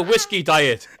a whiskey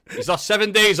diet. He's lost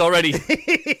 7 days already.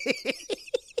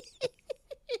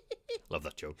 Love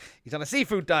that joke. He's on a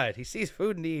seafood diet. He sees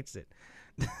food and he eats it.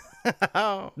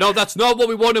 No, that's not what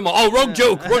we want him on. Oh, wrong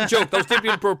joke. That was deeply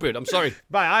inappropriate. I'm sorry.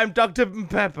 Bye, I'm Dr.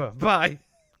 Pepper. Bye.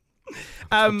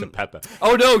 Dr. Pepper.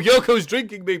 Oh no, Yoko's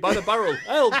drinking me by the barrel.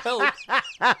 Help.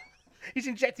 He's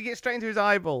injecting it straight into his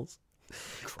eyeballs.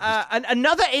 And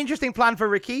another interesting plan for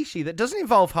Rikishi that doesn't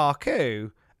involve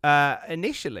Haku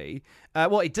initially.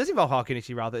 It does involve Haku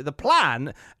initially, rather. The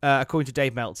plan, according to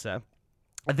Dave Meltzer,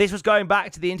 this was going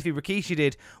back to the interview Rikishi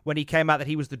did when he came out that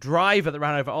he was the driver that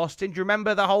ran over Austin. Do you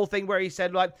remember the whole thing where he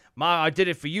said, like, I did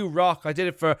it for you, Rock. I did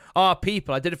it for our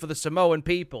people. I did it for the Samoan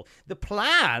people. The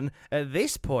plan at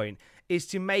this point is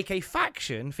to make a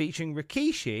faction featuring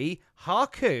Rikishi,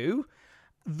 Haku,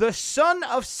 the son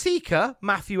of Sika,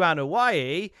 Matthew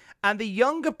Anoa'i, and the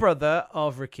younger brother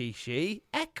of Rikishi,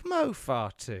 Ekmo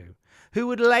Fatu, who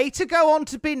would later go on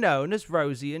to be known as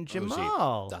Rosie and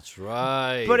Jamal. That's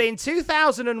right. But in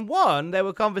 2001, there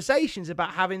were conversations about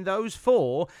having those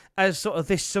four as sort of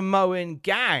this Samoan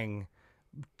gang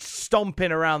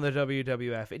stomping around the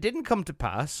WWF. It didn't come to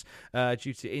pass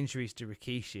due to injuries to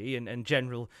Rikishi and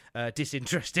general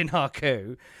disinterest in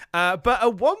Haku. But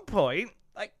at one point,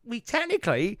 we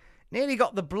technically nearly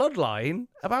got the bloodline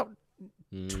about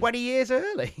 20 years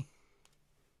early.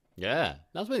 Yeah,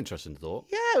 that's an interesting thought.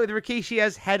 Yeah, with Rikishi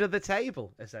as head of the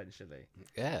table, essentially.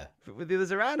 Yeah. With the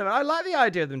others around him. And I like the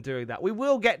idea of them doing that. We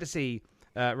will get to see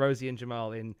Rosie and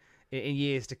Jamal in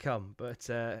years to come, but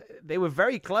they were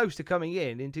very close to coming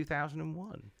in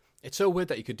 2001. It's so weird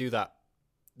that you could do that,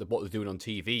 what they're doing on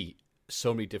TV,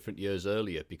 so many different years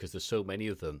earlier, because there's so many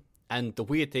of them. And the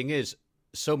weird thing is,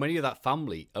 so many of that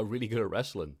family are really good at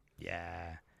wrestling.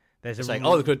 Yeah. It's like, they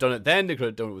could have done it then, they could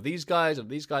have done it with these guys, and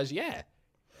these guys, yeah.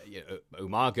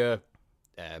 Umaga,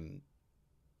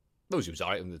 Rosie was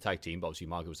alright in the tag team, but obviously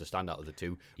Umaga was the standout of the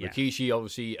two. Yeah. Rikishi,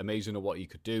 obviously, amazing at what he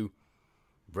could do.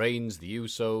 Reigns, the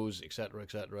Usos, etc.,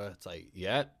 etc. It's like,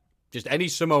 yeah, just any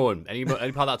Samoan, any part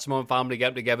of that Samoan family, get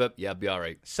them together, yeah, be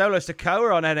alright. Solo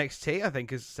Sikoa on NXT, I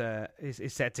think,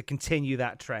 is set to continue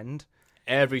that trend.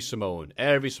 Every Samoan,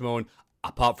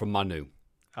 apart from Manu.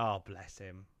 Oh, bless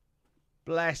him.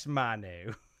 Bless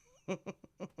Manu.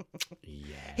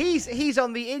 Yeah. He's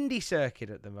on the indie circuit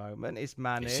at the moment. Is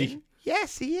Manu? Is he?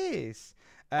 Yes, he is.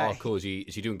 Cool. Is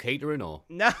he doing catering or?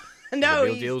 No.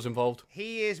 Real deals involved?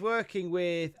 He is working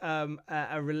with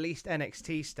a released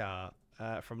NXT star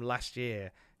from last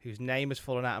year whose name has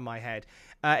fallen out of my head.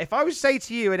 If I was to say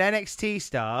to you an NXT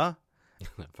star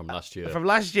from last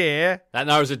year, that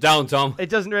narrows it down, Tom. It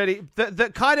doesn't really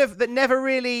that never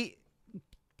really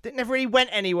went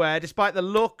anywhere despite the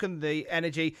look and the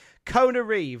energy. Kona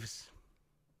Reeves.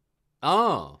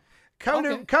 Oh.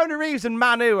 Kona Reeves and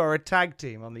Manu are a tag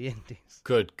team on the Indies.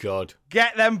 Good God.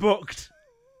 Get them booked.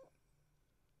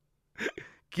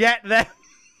 Get them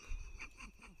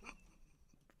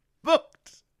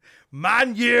booked.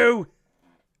 Manu.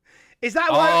 Is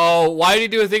that why? Oh, why did he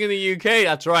do a thing in the UK?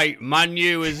 That's right.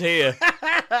 Manu is here.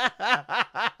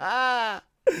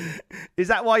 Is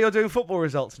that why you're doing football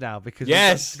results now? Because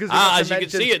yes. As you can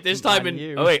see it this time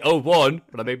in 01,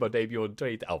 when I made my debut on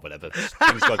 20. Oh, whatever.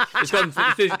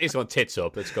 It's gone tits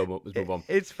up. Let's move on.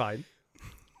 It's fine.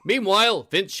 Meanwhile,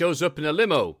 Vince shows up in a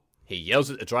limo. He yells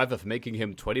at the driver for making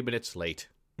him 20 minutes late.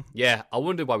 Yeah, I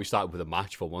wondered why we started with a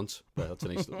match for once. But that's a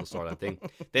nice little storyline thing.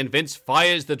 Then Vince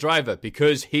fires the driver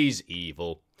because he's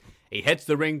evil. He heads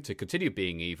the ring to continue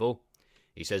being evil.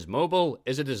 He says Mobile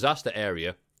is a disaster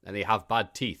area and they have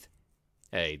bad teeth.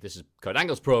 Hey, this is Kurt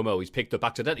Angle's promo. He's picked up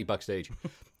accidentally backstage.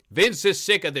 Vince is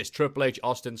sick of this Triple H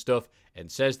Austin stuff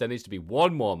and says there needs to be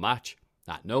one more match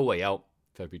at No Way Out,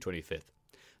 February 25th.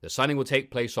 The signing will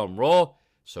take place on Raw,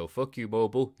 so fuck you,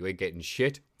 Mobile. You ain't getting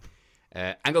shit.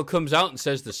 Angle comes out and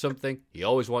says there's something he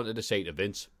always wanted to say to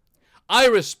Vince. I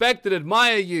respect and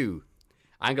admire you.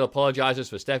 Angle apologizes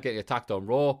for Steph getting attacked on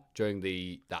Raw during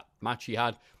that match he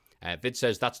had. Vince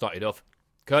says that's not enough.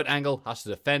 Kurt Angle has to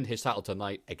defend his title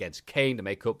tonight against Kane to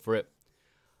make up for it.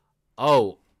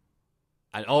 Oh,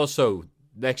 and also,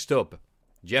 next up,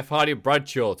 Jeff Hardy and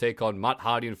Bradshaw take on Matt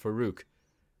Hardy and Farouk.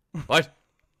 What?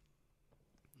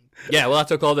 Yeah, well, that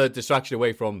took all the distraction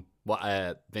away from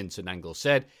what Vince and Angle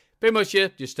said. Pretty much,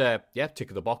 just tick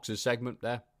of the boxes segment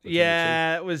there.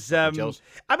 Yeah, it was. I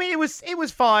mean, it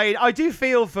was fine. I do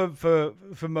feel for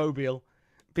Mobile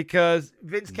because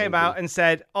Vince came out and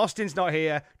said Austin's not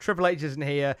here, Triple H isn't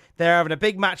here. They're having a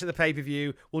big match at the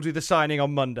pay-per-view. We'll do the signing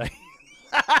on Monday.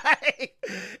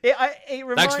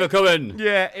 Thanks for coming.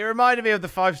 Yeah, it reminded me of the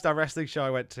 5-star wrestling show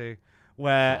I went to,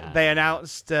 where they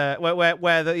announced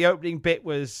where the opening bit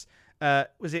was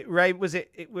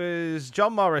it was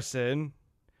John Morrison.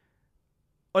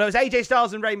 Oh, no, it was AJ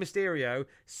Styles and Rey Mysterio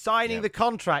signing the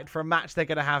contract for a match they're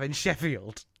going to have in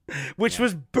Sheffield, which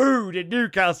was booed in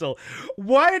Newcastle.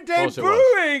 Why are they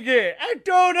booing it? I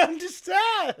don't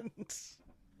understand.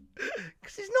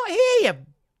 Because he's not here, you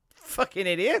fucking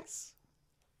idiots.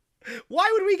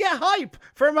 Why would we get hype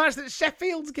for a match that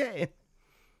Sheffield's getting?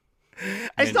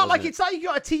 It's like you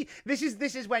got a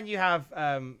This is when you have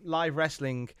live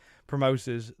wrestling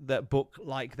promoters that book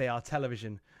like they are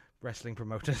television wrestling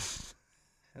promoters.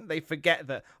 They forget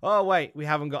that, oh, wait, we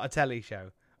haven't got a telly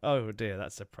show. Oh, dear,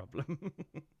 that's a problem.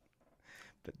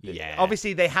 But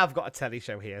obviously, they have got a telly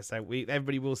show here, so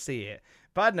everybody will see it.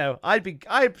 But I don't know,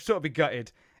 I'd sort of be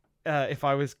gutted if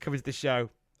I was coming to the show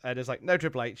and it's like, no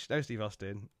Triple H, no Steve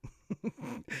Austin.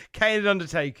 Kane and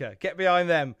Undertaker, get behind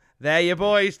them. They're your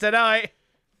boys tonight.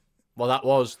 Well, that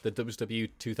was the WCW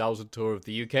 2000 tour of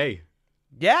the UK.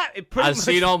 Yeah, it pretty much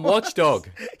seen on Watchdog.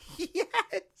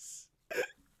 Yes.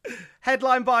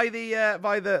 Headlined by the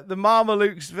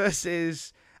Marmalukes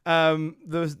versus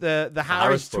the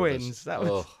Harris twins. That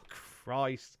was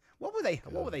Christ. What were they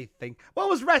thinking? What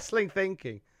was wrestling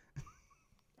thinking?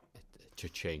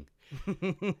 Cha-ching.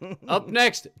 Up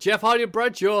next, Jeff Hardy and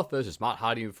Bradshaw versus Matt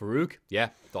Hardy and Farouk. Yeah,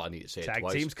 thought I needed to say it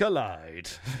twice. Tag teams collide.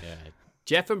 Yeah.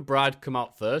 Jeff and Brad come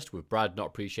out first, with Brad not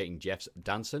appreciating Jeff's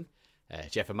dancing.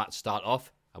 Jeff and Matt start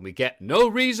off, and we get no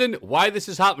reason why this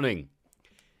is happening.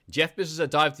 Jeff misses a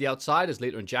dive to the outside as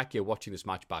Lita and Jackie are watching this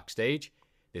match backstage.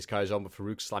 This carries on with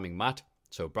Farouk slamming Matt,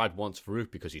 so Brad wants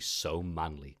Farouk because he's so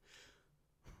manly.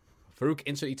 Farouk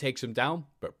instantly takes him down,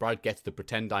 but Brad gets the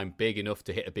pretend I'm big enough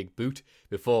to hit a big boot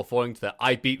before falling to the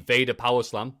I beat Vader power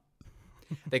slam.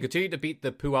 They continue to beat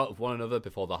the poo out of one another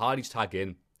before the Hardys tag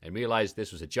in and realize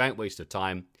this was a giant waste of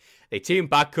time. They team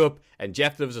back up and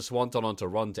Jeff delivers a swanton onto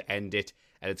Ron to end it,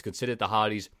 and it's considered the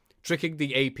Hardys tricking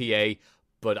the APA,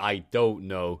 but I don't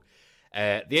know.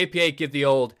 The APA give the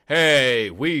old, hey,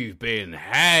 we've been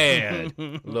had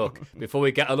look before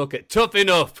we get a look at Tough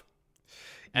Enough.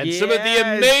 And some of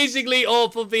the amazingly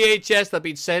awful VHS that have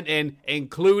been sent in,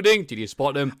 including, did you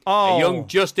spot him? A young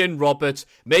Justin Roberts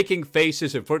making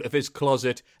faces in front of his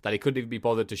closet that he couldn't even be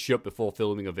bothered to shut before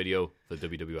filming a video for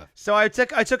WWF. So I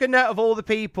took a note of all the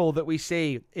people that we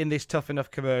see in this Tough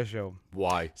Enough commercial.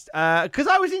 Why? Because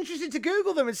I was interested to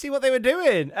Google them and see what they were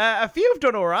doing. A few have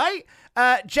done all right.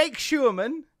 Jake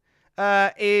Schuerman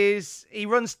he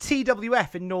runs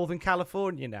TWF in Northern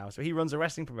California now, so he runs a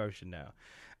wrestling promotion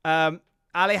now.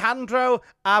 Alejandro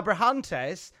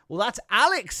Abrahantes. Well, that's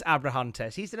Alex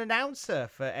Abrahantes. He's an announcer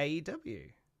for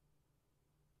AEW.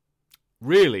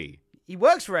 Really? He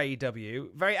works for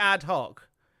AEW, very ad hoc.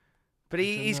 But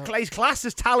he's classed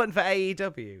as talent for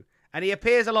AEW. And he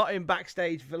appears a lot in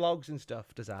backstage vlogs and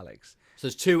stuff, does Alex. So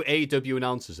there's 2 AEW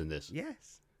announcers in this?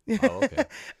 Yes. Oh, okay.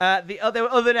 There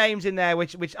were other names in there,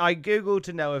 which I Googled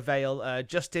to no avail.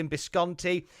 Justin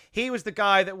Visconti. He was the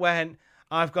guy that went,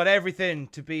 I've got everything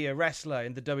to be a wrestler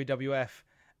in the WWF.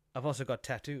 I've also got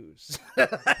tattoos.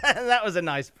 That was a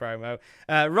nice promo.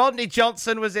 Rodney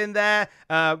Johnson was in there,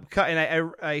 cutting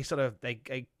a sort of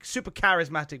a super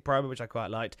charismatic promo, which I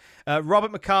quite liked.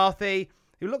 Robert McCarthy,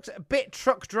 who looked a bit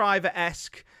truck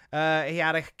driver-esque. He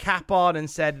had a cap on and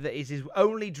said that his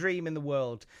only dream in the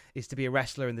world is to be a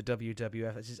wrestler in the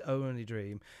WWF. That's his only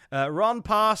dream. Ron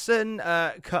Parson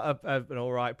cut an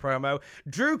all right promo.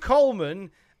 Drew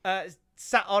Coleman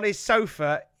sat on his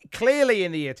sofa, clearly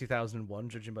in the year 2001,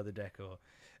 judging by the decor,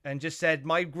 and just said,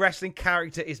 my wrestling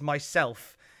character is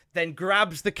myself. Then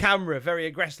grabs the camera very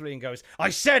aggressively and goes, I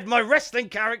said my wrestling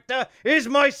character is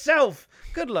myself.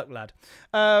 Good luck, lad.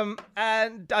 And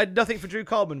I had nothing for Drew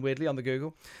Coleman, weirdly, on the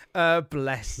Google.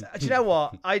 Bless. Do you know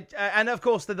what? And of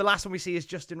course, the last one we see is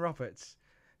Justin Roberts,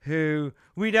 who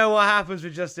we know what happens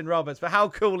with Justin Roberts, but how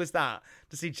cool is that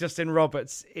to see Justin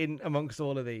Roberts in amongst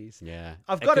all of these? Yeah.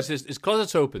 Because his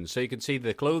closet's open, so you can see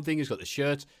the clothing, he's got the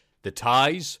shirt, the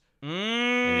ties.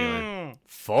 Anyway,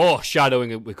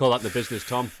 foreshadowing, we call that in the business,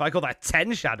 Tom. I call that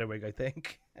 10 shadowing, I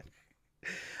think.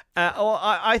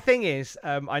 I think is,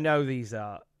 I know these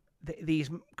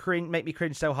make me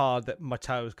cringe so hard that my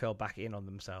toes curl back in on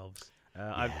themselves.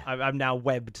 I'm now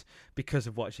webbed because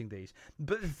of watching these.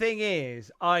 But the thing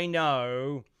is, I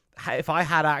know if I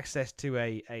had access to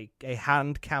a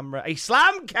hand camera, a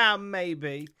slam cam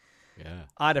maybe,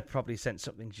 I'd have probably sent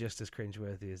something just as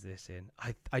cringeworthy as this in.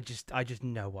 I just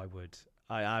know I would.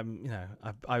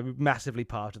 I'm massively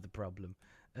part of the problem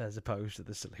as opposed to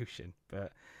the solution.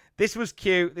 But this was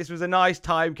cute. This was a nice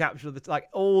time capture of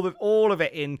all of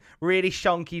it in really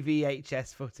shonky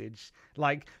VHS footage,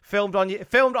 like filmed on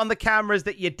the cameras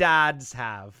that your dads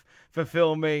have for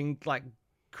filming like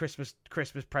Christmas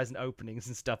present openings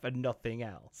and stuff, and nothing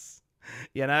else.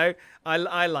 You know,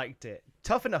 I liked it.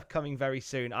 Tough Enough coming very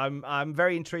soon. I'm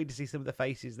very intrigued to see some of the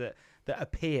faces that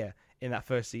appear in that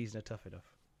first season of Tough Enough.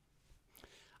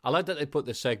 I like that they put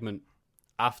this segment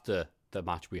after the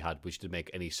match we had, which didn't make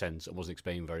any sense and wasn't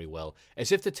explained very well,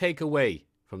 as if to take away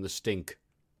from the stink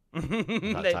of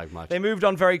that tag match. They moved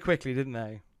on very quickly, didn't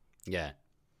they? Yeah.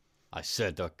 I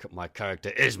said that my character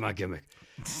is my gimmick.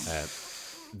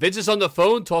 Vince is on the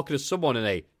phone talking to someone in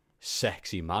a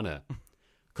sexy manner.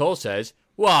 Cole says,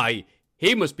 why,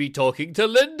 he must be talking to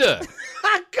Linda.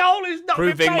 Cole is not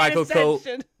proving Michael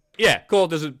attention. Cole. Yeah, Cole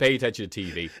doesn't pay attention to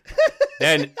TV.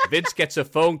 Then Vince gets a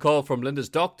phone call from Linda's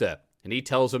doctor, and he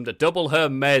tells him to double her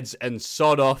meds and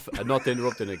sod off and not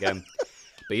interrupting again.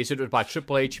 But he's interrupted by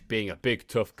Triple H being a big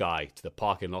tough guy to the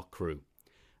parking lot crew.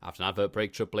 After an advert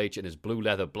break, Triple H in his blue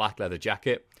leather, black leather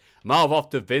jacket mouth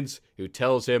off to Vince, who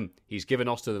tells him he's given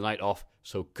Austin the night off,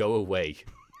 so go away.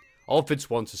 All Vince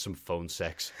wants is some phone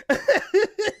sex.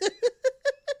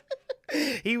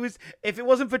 If it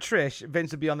wasn't for Trish, Vince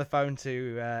would be on the phone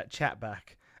to chat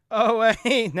back.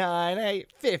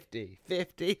 0898 50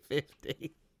 50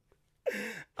 50.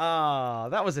 Ah,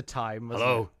 that was a time, wasn't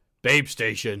Hello, Babe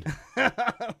Station.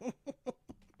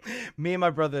 Me and my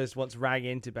brothers once rang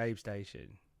into Babe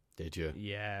Station. Did you?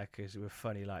 Yeah, because we were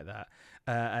funny like that.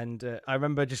 And I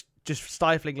remember just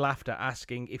stifling laughter,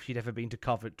 asking if she'd ever been to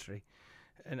Coventry,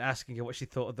 and asking her what she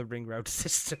thought of the Ring Road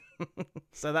system.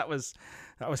 So that was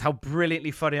how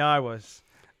brilliantly funny I was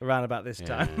around about this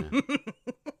time.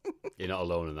 You're not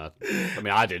alone in that. I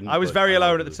mean, I didn't. I was very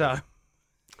alone at the time.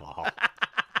 Oh.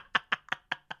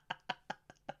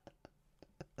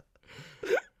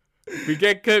 We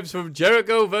get clips from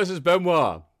Jericho versus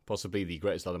Benoit, possibly the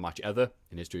greatest ladder match ever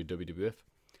in history of WWF.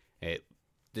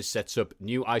 This sets up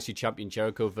new IC champion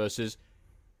Jericho versus,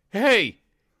 hey,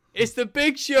 it's the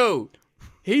Big Show.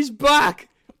 He's back,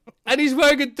 and he's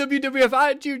wearing a WWF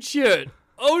Attitude shirt.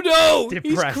 Oh no,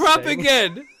 Depressing. He's crap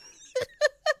again.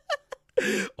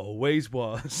 Always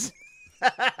was.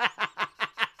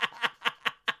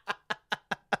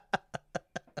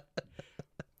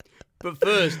 But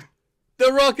first,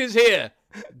 The Rock is here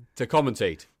to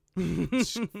commentate.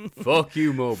 Fuck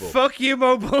you, Mobile. Fuck you,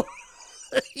 Mobile.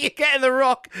 You're getting The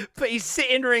Rock, but he's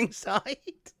sitting ringside.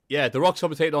 Yeah, The Rock's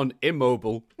commentating on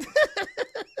Immobile.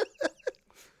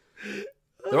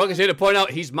 The Rock is here to point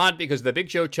out he's mad because the Big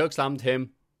Show chokeslammed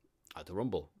him at the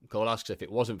Rumble. Cole asks if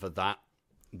it wasn't for that,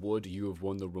 would you have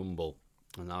won the Rumble?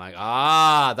 And I'm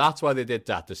like, that's why they did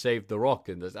that, to save The Rock.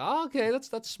 And there's, okay,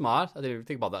 that's smart. I didn't even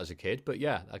think about that as a kid, but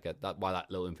yeah, I get that, why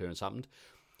that little interference happened.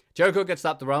 Jericho gets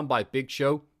slapped around by Big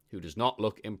Show, who does not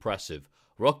look impressive.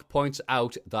 Rock points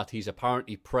out that he's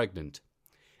apparently pregnant.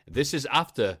 This is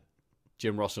after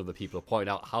Jim Ross and other people have pointed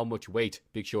out how much weight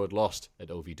Big Show had lost at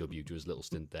OVW to his little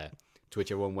stint there. To which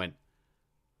everyone went,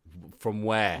 from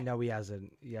where? No, he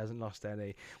hasn't. He hasn't lost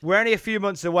any. We're only a few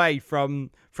months away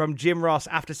from Jim Ross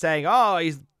after saying,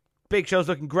 Big Show's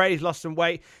looking great, he's lost some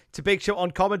weight, to Big Show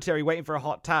on commentary waiting for a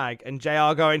hot tag, and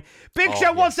JR going, Big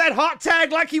Show wants that hot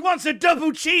tag like he wants a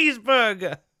double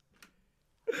cheeseburger.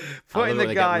 Putting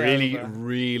the guy really, over.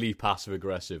 really passive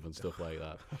aggressive and stuff like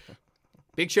that.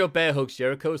 Big Show bear hugs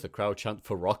Jericho as the crowd chant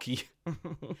for Rocky.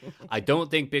 I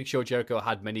don't think Big Show Jericho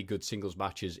had many good singles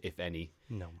matches, if any.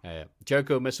 No.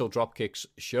 Jericho missile drop kicks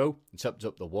Show and steps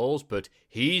up the walls, but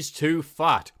he's too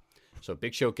fat. So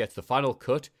Big Show gets the final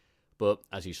cut, but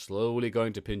as he's slowly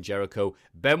going to pin Jericho,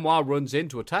 Benoit runs in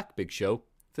to attack Big Show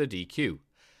for the DQ.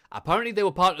 Apparently they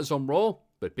were partners on Raw,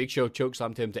 but Big Show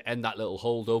chokeslammed him to end that little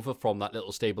holdover from that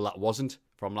little stable that wasn't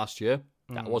from last year.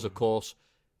 That was, of course,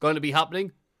 going to be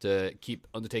happening to keep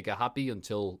Undertaker happy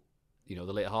until, the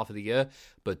later half of the year,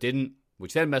 but didn't,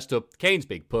 which then messed up Kane's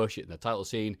big push in the title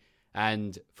scene,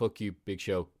 and fuck you, Big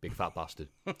Show, big fat bastard.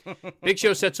 Big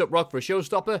Show sets up Rock for a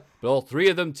showstopper, but all three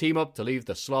of them team up to leave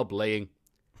the slob laying.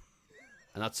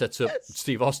 And that sets up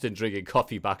Steve Austin drinking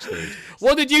coffee backstage.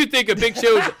 What did you think of Big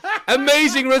Show's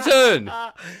amazing return?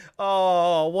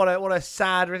 Oh, what a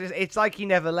sad... It's like he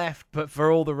never left, but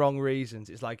for all the wrong reasons.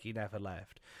 It's like he never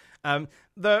left.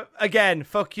 Again,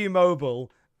 fuck you, Mobile.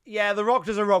 Yeah, The Rock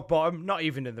does a rock bottom, not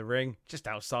even in the ring, just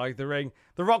outside the ring.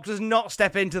 The Rock does not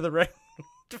step into the ring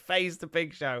to face the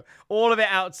Big Show. All of it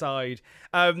outside.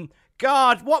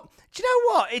 God, what? Do you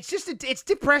know what? It's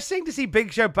depressing to see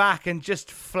Big Show back and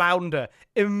just flounder.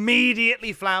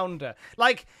 Immediately flounder.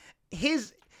 Like,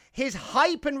 his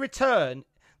hype and return,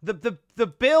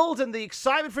 the build and the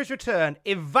excitement for his return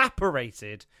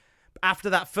evaporated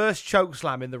after that first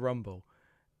chokeslam in the Rumble.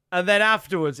 And then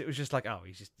afterwards, it was just like,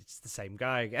 it's the same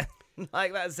guy again.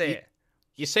 Like, that's it.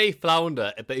 You say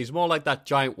flounder, but he's more like that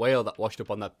giant whale that washed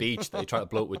up on that beach that they tried to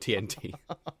blow up with TNT.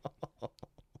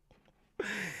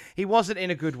 He wasn't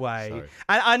in a good way. Sorry.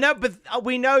 And I know, but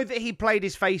we know that he played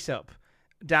his face up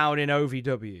down in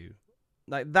OVW.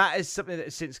 Like, that is something that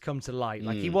has since come to light.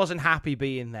 Like, he wasn't happy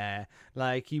being there.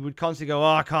 Like, he would constantly go,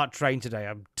 I can't train today.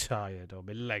 I'm tired. Or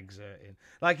my legs hurting.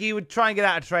 Like, he would try and get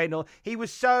out of training. He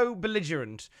was so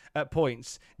belligerent at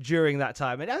points during that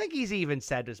time. And I think he's even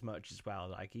said as much as well.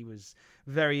 Like, he was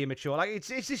very immature. Like,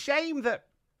 it's a shame that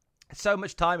so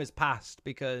much time has passed,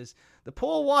 because the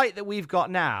Paul White that we've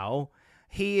got now,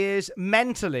 he is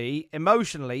mentally,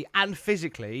 emotionally, and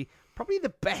physically probably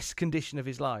the best condition of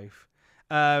his life.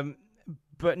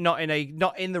 But not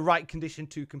in the right condition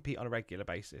to compete on a regular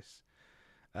basis.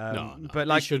 No, but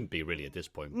like, he shouldn't be really at this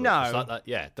point. But No,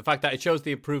 the fact that it shows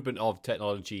the improvement of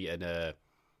technology and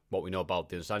what we know about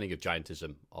the understanding of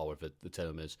giantism, or whatever the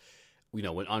term is. When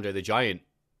Andre the Giant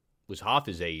was half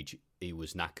his age, he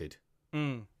was knackered,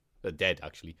 dead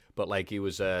actually. But like, he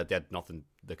was they had nothing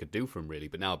they could do for him really.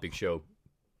 But now Big Show,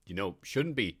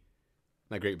 shouldn't be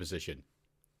in a great position.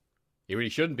 He really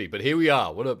shouldn't be, but here we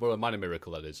are. What a minor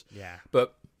miracle that is. Yeah.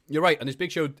 But you're right. On his Big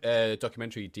Show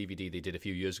documentary DVD they did a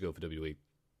few years ago for WWE,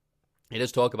 he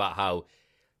does talk about how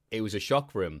it was a shock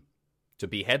for him to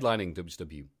be headlining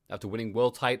WCW after winning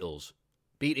world titles,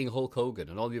 beating Hulk Hogan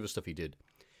and all the other stuff he did,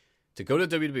 to go to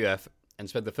WWF and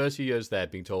spend the first few years there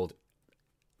being told,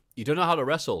 you don't know how to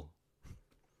wrestle.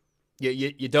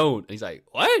 You don't. And he's like,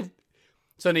 what?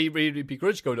 So he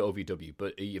begrudged going to OVW,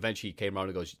 but he eventually came around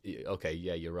and goes, okay,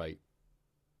 yeah, you're right.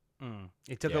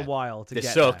 It took a while to this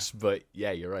get sucks, but yeah,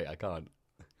 you're right. I can't.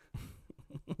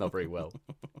 Not very well.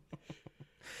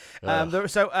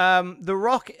 The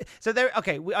Rock. So there.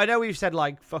 Okay, I know we've said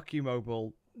like "fuck you,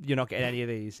 Mobile." You're not getting any of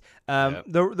these.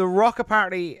 The Rock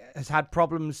apparently has had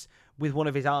problems with one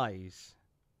of his eyes,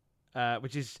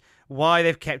 which is why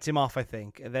they've kept him off. I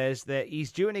think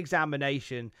he's due an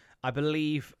examination, I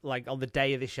believe, like on the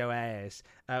day of the show airs,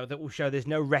 that will show there's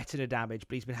no retina damage,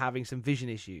 but he's been having some vision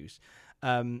issues.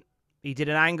 He did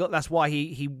an angle. That's why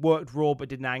he worked Raw, but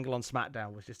did an angle on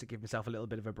SmackDown, was just to give himself a little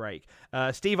bit of a break.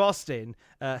 Steve Austin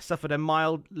suffered a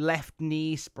mild left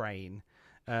knee sprain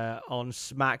on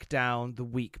SmackDown the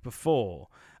week before,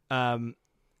 and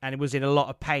he was in a lot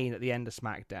of pain at the end of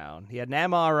SmackDown. He had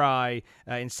an MRI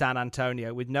in San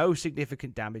Antonio with no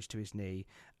significant damage to his knee,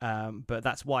 but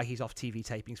that's why he's off TV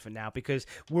tapings for now, because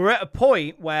we're at a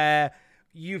point where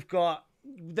you've got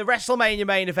the WrestleMania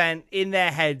main event in their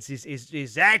heads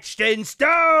is etched in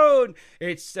stone.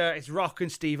 It's Rock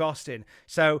and Steve Austin.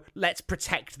 So let's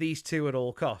protect these two at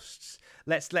all costs.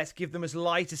 Let's give them as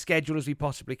light a schedule as we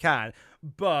possibly can.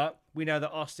 But We know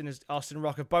that Austin and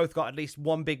Rock have both got at least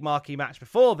one big marquee match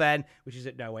before then, which is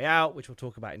at No Way Out, which we'll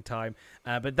talk about in time.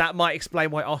 But that might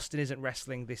explain why Austin isn't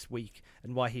wrestling this week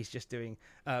and why he's just doing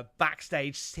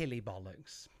backstage silly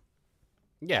bollocks.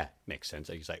 Yeah, makes sense.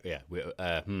 Exactly.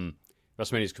 Yeah.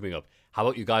 WrestleMania's coming up. How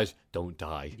about you guys don't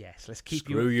die? Yes, let's keep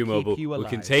Screw you, Mobile. We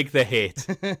can take the hit.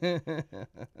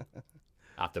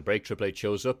 After break, Triple H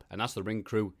shows up and asks the ring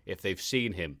crew if they've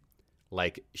seen him.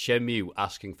 Like Shenmue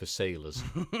asking for sailors.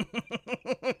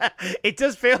 It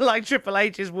does feel like Triple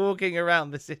H is walking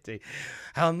around the city.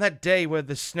 On that day where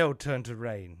the snow turned to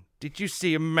rain, did you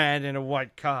see a man in a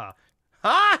white car?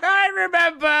 I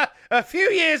remember a few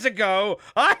years ago,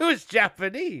 I was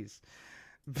Japanese.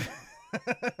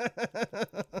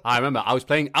 I remember I was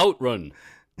playing Outrun.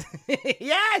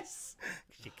 Yes!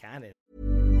 You can it.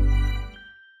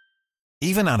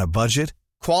 Even on a budget,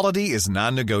 quality is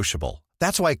non-negotiable.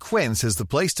 That's why Quince is the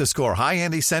place to score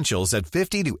high-end essentials at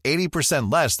 50 to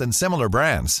 80% less than similar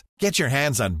brands. Get your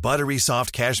hands on buttery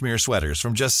soft cashmere sweaters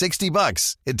from just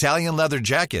 $60, Italian leather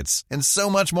jackets, and so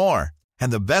much more.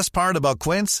 And the best part about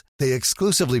Quince, they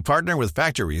exclusively partner with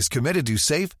factories committed to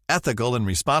safe, ethical, and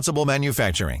responsible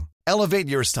manufacturing. Elevate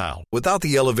your style without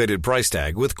the elevated price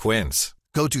tag with Quince.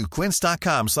 Go to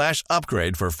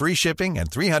quince.com/upgrade for free shipping and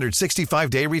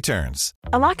 365-day returns.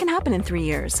 A lot can happen in 3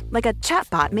 years, like a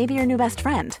chatbot may be your new best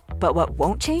friend. But what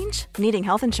won't change? Needing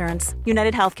health insurance.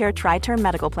 United Healthcare Tri-Term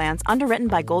Medical Plans, underwritten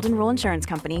by Golden Rule Insurance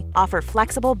Company, offer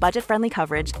flexible, budget-friendly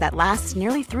coverage that lasts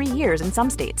nearly 3 years in some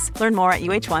states. Learn more at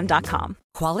uh1.com.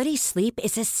 Quality sleep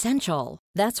is essential.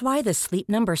 That's why the Sleep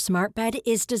Number Smart Bed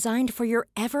is designed for your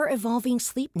ever-evolving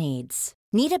sleep needs.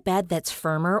 Need a bed that's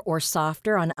firmer or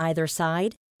softer on either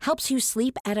side? Helps you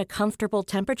sleep at a comfortable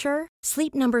temperature?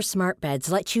 Sleep Number Smart Beds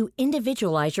let you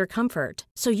individualize your comfort,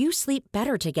 so you sleep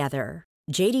better together.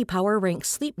 J.D. Power ranks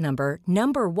Sleep Number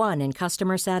number 1 in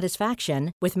customer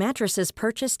satisfaction with mattresses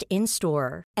purchased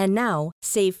in-store. And now,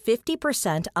 save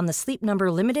 50% on the Sleep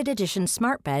Number Limited Edition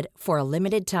Smart Bed for a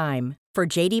limited time. For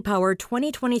J.D. Power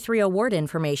 2023 award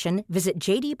information, visit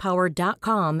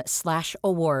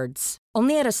jdpower.com/awards.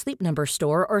 Only at a Sleep Number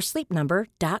store or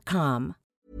sleepnumber.com.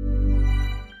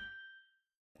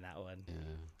 That one. Yeah.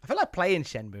 I feel like playing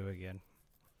Shenmue again.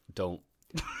 Don't.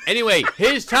 Anyway,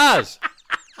 here's Taz.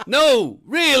 No,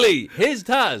 really, here's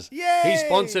Taz. Yay! He's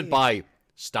sponsored by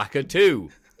Stacker 2,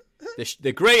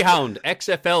 the Greyhound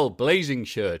XFL blazing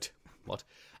shirt. What?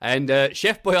 And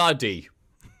Chef Boyardee.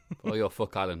 All your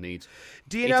Fuck Island needs.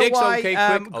 Do you know why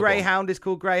Greyhound is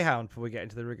called Greyhound before we get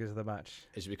into the rigors of the match?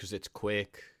 Is it because it's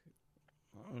quick?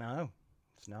 No,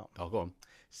 it's not. Oh, go on.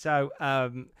 So,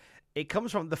 it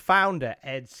comes from the founder,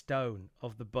 Ed Stone,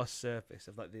 of the bus service,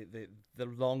 of like the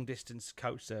long distance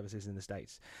coach services in the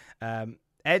States.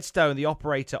 Ed Stone, the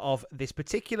operator of this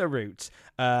particular route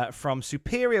from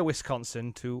Superior,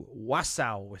 Wisconsin to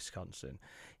Wausau, Wisconsin,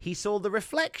 he saw the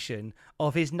reflection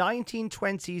of his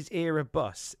 1920s era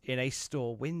bus in a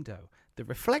store window. The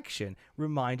reflection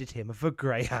reminded him of a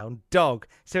greyhound dog.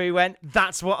 So he went,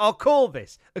 that's what I'll call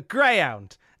this, a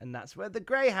greyhound. And that's where the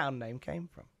Greyhound name came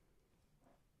from.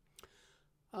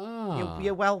 Ah.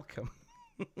 You're welcome.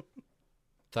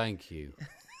 Thank you.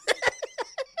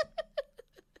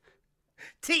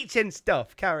 Teaching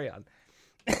stuff. Carry on.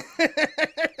 Do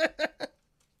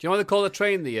you know why they call the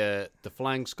train the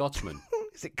Flying Scotsman?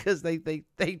 Is it because they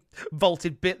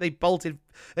vaulted Billy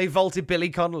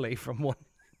Connolly from one?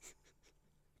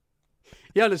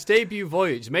 Yeah, on its debut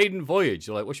voyage, maiden voyage,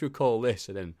 you're like, what should we call this?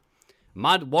 And then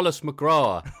Mad Wallace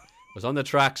McGraw was on the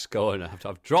tracks going,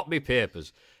 I've dropped me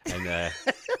papers. And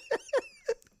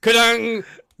ka-dang!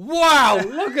 Wow,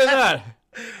 look at that.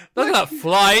 Look at that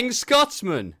Flying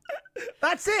Scotsman.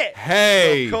 That's it.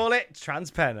 Hey. We'll call it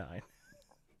Transpennine.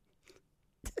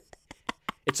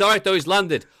 It's all right, though. He's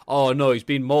landed. Oh, no, he's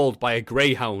been mauled by a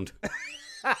greyhound.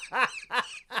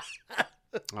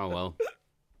 Oh, well.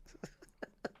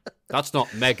 That's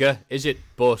not mega, is it,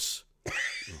 bus?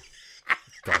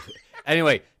 God.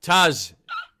 Anyway, Taz.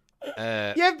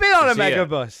 You've been on a mega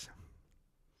bus.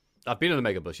 I've been on a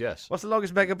mega bus, yes. What's the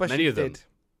longest mega bus Many you of them.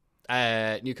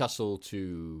 did? Newcastle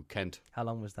to Kent. How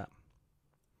long was that?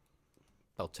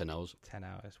 About 10 hours. 10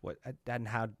 hours. What? And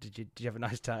how did you have a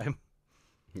nice time?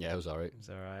 Yeah, it was all right. It was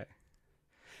all right.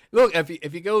 Look,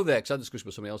 if you go there, because I had a discussion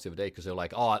with somebody else the other day, because they're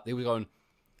like, oh, they were going,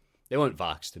 they weren't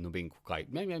vaxxed, and they're being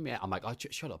quite, meh, meh, meh. I'm like, oh,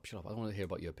 shut up, I don't want to hear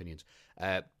about your opinions.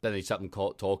 Then they sat and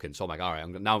talking, so I'm like, all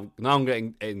right, now I'm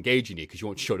going to engage in you because you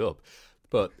won't shut up.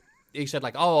 But he said,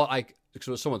 like,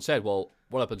 because someone said, well,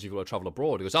 what happens if you want to travel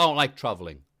abroad? He goes, I don't like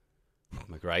traveling. I'm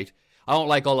like, right. I don't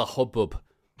like all the hubbub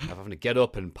of having to get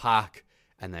up and pack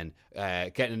and then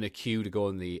getting in a queue to go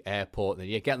in the airport, and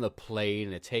then you get on the plane,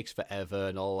 and it takes forever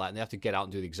and all that, and they have to get out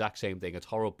and do the exact same thing. It's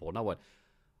horrible. And I went,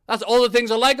 that's all the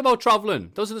things I like about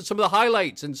traveling. Those are some of the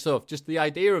highlights and stuff, just the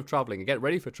idea of traveling and get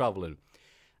ready for traveling.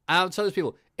 And I'll tell those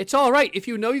people, it's all right if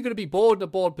you know you're going to be bored in a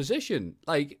bored position.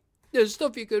 Like, there's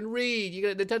stuff you can read. You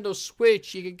get a Nintendo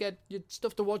Switch. You can get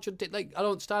stuff to watch. Like, I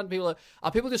don't understand people.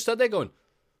 Are people just stood there going,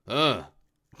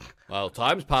 well,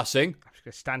 time's passing. I'm just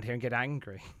going to stand here and get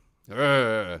angry.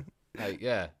 Like,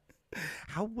 yeah.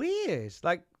 How weird.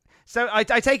 Like, so I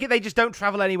take it they just don't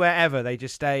travel anywhere ever. They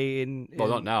just stay in... Well,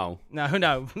 not now.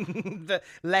 No.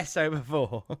 Less so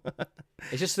before.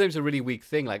 It just seems a really weak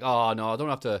thing. Like, oh, no, I don't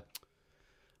have to...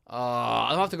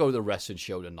 I don't have to go to the wrestling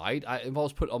show tonight. It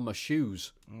involves putting on my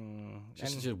shoes.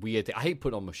 It's just a weird thing. I hate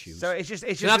putting on my shoes. So it's just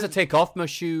I have to take off my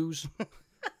shoes.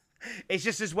 It's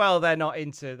just as well they're not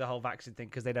into the whole vaccine thing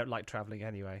because they don't like traveling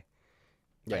anyway.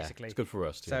 Yeah, basically, it's good for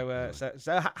us too.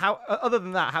 So how? Other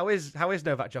than that, how is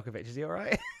Novak Djokovic? Is he all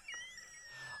right?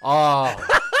 Oh,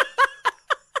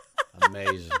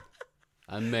 amazing.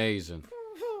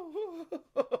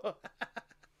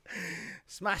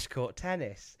 Smash court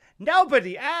tennis.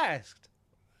 Nobody asked.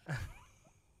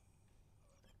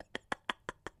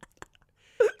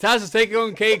 Taz is taking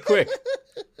on K-Quick,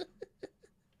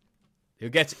 who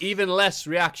gets even less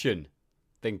reaction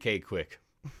than K-Quick.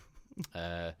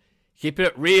 Keeping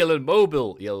it real and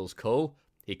mobile, yells Cole.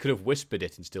 He could have whispered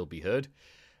it and still be heard.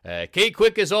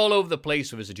 K-Quick is all over the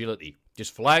place with his agility,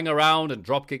 just flying around and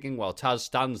drop-kicking while Taz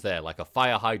stands there like a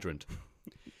fire hydrant.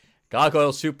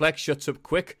 Gargoyle suplex shuts up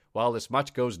quick while this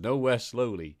match goes nowhere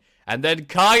slowly. And then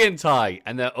Kai and Tai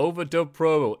and their overdubbed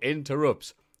promo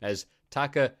interrupts as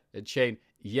Taka and Shane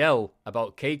yell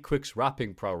about K-Quick's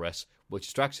rapping prowess, which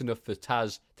distracts enough for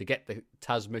Taz to get the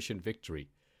Taz mission victory.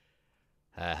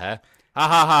 Ha ha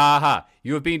ha.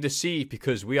 You have been deceived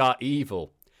because we are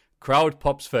evil. Crowd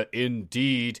pops for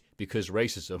indeed because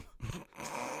racism.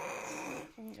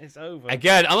 It's over.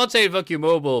 Again, I'm not saying fuck you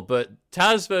mobile, but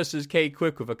Taz versus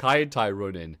K-Quick with a Kai and Tai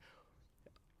run in.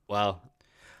 Well,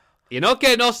 you're not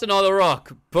getting Austin on the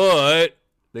Rock, but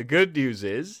the good news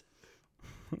is...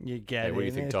 You get it. What do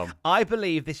you think, Tom? I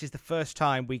believe this is the first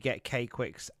time we get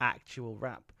K-Quick's actual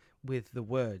rap with the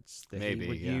words that he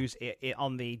would use it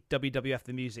on the WWF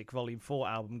The Music Volume 4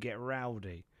 album, Get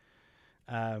Rowdy.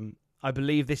 I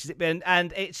believe this is it.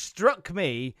 And it struck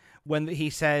me when he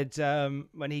said,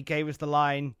 when he gave us the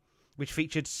line which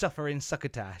featured Suffer in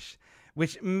Succotash,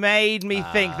 which made me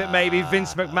think that maybe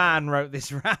Vince McMahon wrote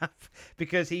this rap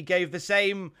because he gave the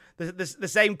same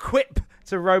quip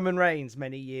to Roman Reigns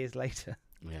many years later.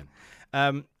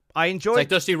 Yeah. I enjoyed... It's like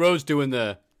Dusty Rhodes doing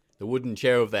the wooden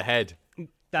chair over the head.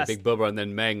 Big Bubba and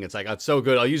then Meng. It's like, that's so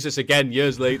good. I'll use this again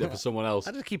years later for someone else.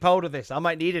 I'll just keep hold of this. I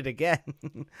might need it again.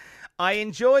 I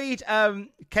enjoyed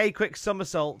K-Quick's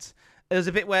somersault. There was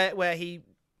a bit where he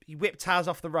whipped Taz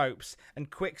off the ropes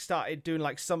and Quick started doing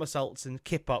like somersaults and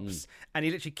kip-ups and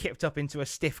he literally kipped up into a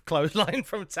stiff clothesline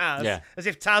from Taz. As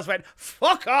if Taz went,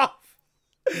 fuck off!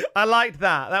 I liked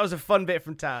that. That was a fun bit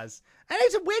from Taz. And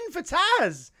it's a win for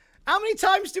Taz. How many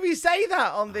times do we say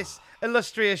that on this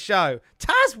illustrious show?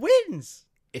 Taz wins!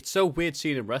 It's so weird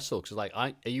seeing him wrestle because, like,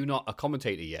 are you not a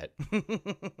commentator yet?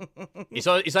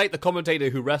 It's like the commentator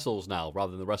who wrestles now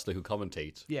rather than the wrestler who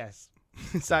commentates. Yes,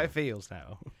 that's how it feels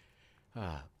now.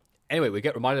 Anyway, we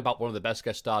get reminded about one of the best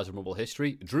guest stars in Rumble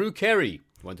history, Drew Carey,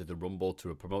 who entered the Rumble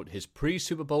to promote his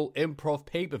pre-Super Bowl improv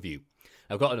pay-per-view.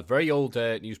 I've got a very old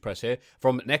news press here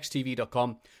from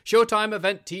NextTV.com. Showtime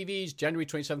Event TV's January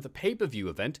 27th pay-per-view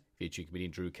event featuring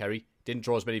comedian Drew Carey didn't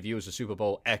draw as many viewers as Super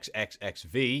Bowl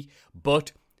XXXV,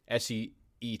 but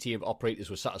SET operators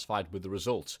were satisfied with the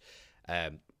results.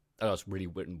 I know it's really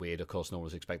weird. Of course, no one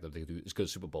was expecting them to do as good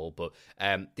as Super Bowl, but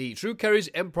the Drew Carey's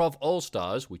Improv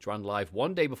All-Stars, which ran live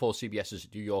one day before CBS's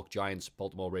New York Giants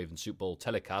Baltimore Ravens Super Bowl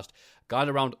telecast,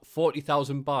 garnered around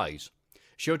 40,000 buys.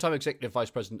 Showtime Executive Vice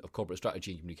President of Corporate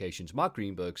Strategy and Communications, Mark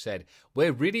Greenberg, said,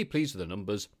 "We're really pleased with the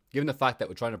numbers, given the fact that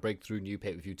we're trying to break through new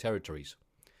pay-per-view territories."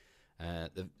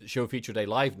 The show featured a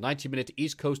live 90-minute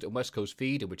East Coast and West Coast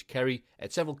feed in which Carey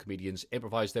and several comedians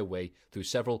improvised their way through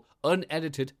several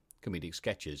unedited comedic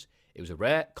sketches. It was a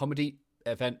rare comedy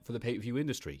event for the pay-per-view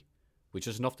industry, which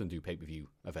doesn't often do pay-per-view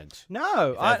events.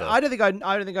 No, I don't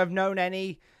think I've known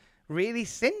any really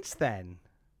since then.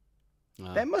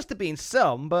 There must have been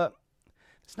some, but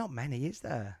there's not many, is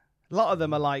there? A lot of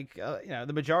them are like,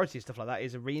 the majority of stuff like that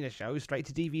is arena shows straight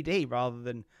to DVD rather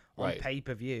than on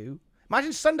pay-per-view.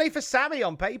 Imagine Sunday for Sammy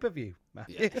on pay-per-view.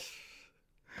 Yeah.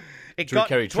 Drew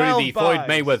Carey, truly the Floyd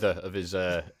Mayweather of his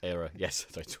era. Yes,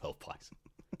 sorry, 12 buys.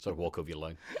 Sort of walk over your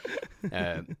line.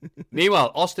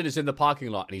 Meanwhile, Austin is in the parking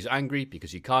lot and he's angry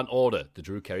because he can't order the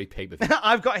Drew Carey pay-per-view.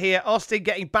 I've got here Austin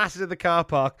getting battered in the car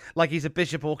park like he's a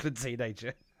Bishop Auckland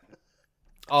teenager.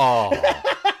 Oh.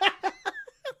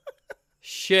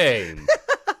 Shame.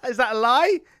 Is that a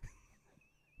lie?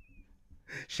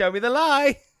 Show me the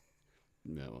lie.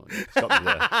 No, stop me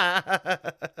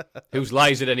there. Whose lie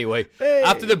is it anyway? Hey.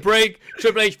 After the break,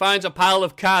 Triple H finds a pile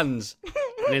of cans.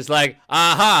 And it's like,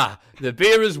 aha, the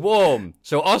beer is warm.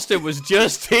 So Austin was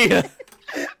just here.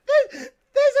 There's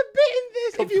a bit in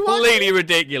this. Completely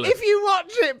ridiculous. If you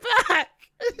watch it back,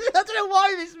 I don't know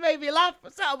why this made me laugh. I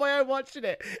sat on my own watching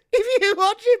it. If you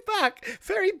watch it back,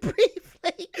 very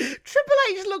briefly, Triple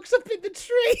H looks up in the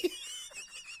tree.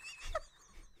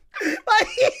 Like,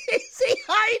 is he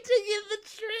hiding in the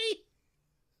tree?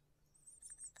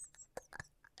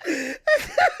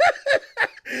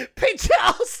 Picture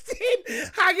Austin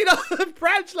hanging off the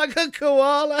branch like a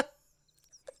koala.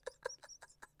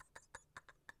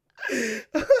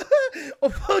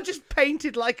 Or just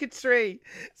painted like a tree.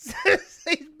 So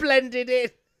he's blended in.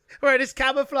 Wearing his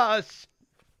camouflage.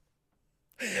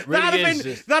 Really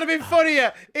that'd have been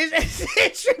funnier.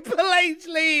 Is Triple H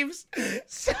leaves.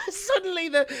 So suddenly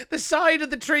the side of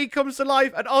the tree comes to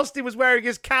life and Austin was wearing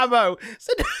his camo.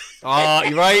 So oh,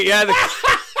 you're right, yeah.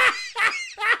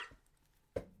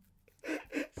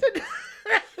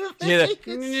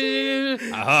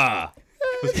 Aha.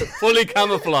 Fully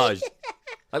camouflaged.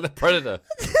 Like the Predator.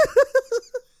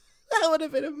 That would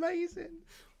have been amazing.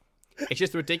 It's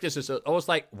just ridiculous. It's almost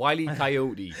like Wile E.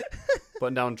 Coyote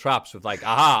putting down traps with like,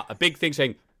 aha, a big thing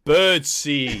saying bird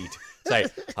seed. It's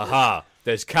like, aha,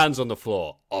 there's cans on the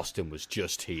floor. Austin was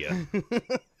just here. So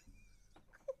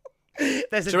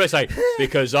it's like,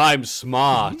 because I'm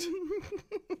smart.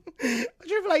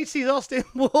 Triple H sees Austin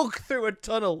walk through a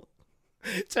tunnel.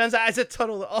 Turns out it's a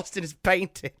tunnel that Austin has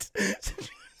painted. So Triple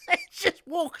H just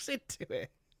walks into it.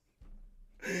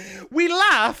 We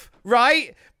laugh,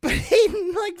 right? But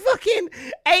in like fucking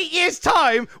 8 years'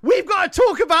 time, we've got to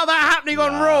talk about that happening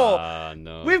on Raw.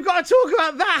 No. We've got to talk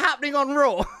about that happening on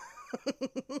Raw.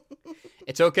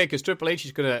 It's okay because Triple H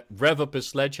is going to rev up his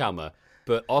sledgehammer,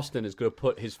 but Austin is going to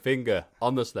put his finger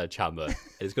on the sledgehammer and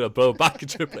it's going to blow back in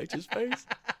Triple H's face.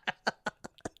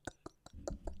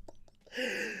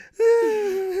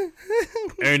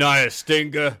 Ain't I a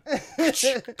stinker?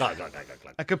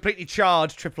 A completely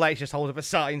charred Triple H just holds up a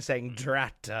sign saying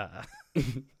Drata.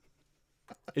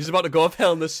 He's about to go off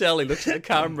Hell in the Cell. He looks at the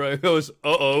camera and goes,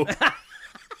 uh-oh.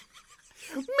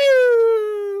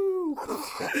 Mew!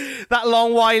 That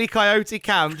long Wile E. Coyote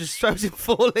cam just shows him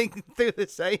falling through the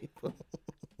table.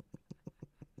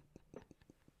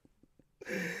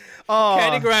 Oh.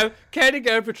 Candy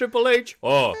grab for Triple H.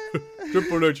 Oh,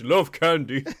 Triple H love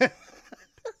candy.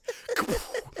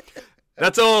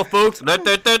 That's all, folks. I've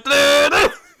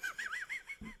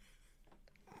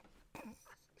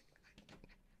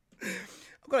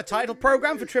got a title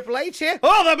program for Triple H here.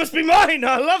 Oh, that must be mine.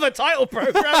 I love a title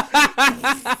program.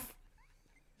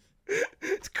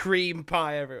 It's cream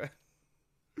pie everywhere.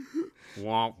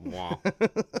 Womp womp.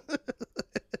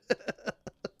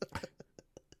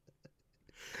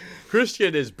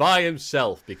 Christian is by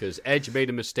himself because Edge made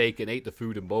a mistake and ate the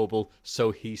food in Mobile,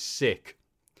 so he's sick.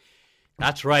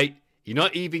 That's right. You're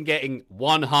not even getting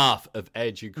one half of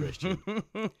Edge and Christian.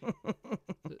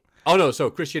 Oh, no. So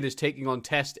Christian is taking on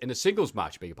Test in a singles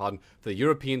match, beg your pardon, for the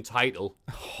European title.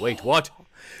 Wait, what?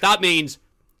 That means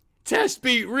Test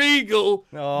beat Regal.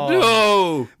 Oh.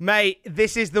 No. Mate,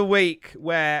 this is the week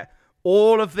where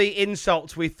all of the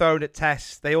insults we've thrown at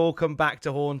Test, they all come back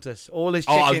to haunt us. All his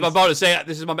chickens. Oh, I was about to say,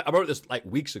 I wrote this like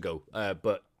weeks ago,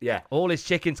 but yeah. All his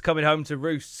chickens coming home to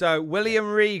roost. So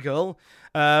William Regal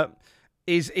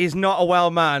is not a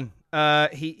well man.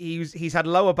 He's had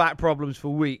lower back problems for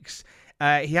weeks.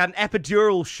 He had an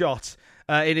epidural shot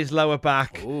in his lower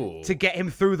back to get him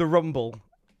through the Rumble.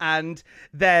 And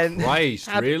then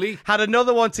had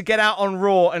another one to get out on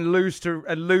Raw and lose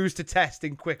to Test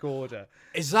in quick order.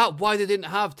 Is that why they didn't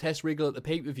have Test Regal at the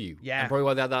pay-per-view? Yeah. And probably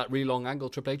why they had that really long angle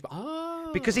Triple H.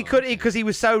 Because he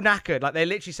was so knackered. Like, they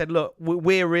literally said, look,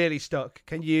 we're really stuck.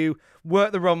 Can you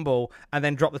work the Rumble and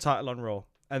then drop the title on Raw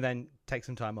and then take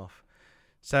some time off?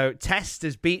 So Test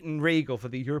has beaten Regal for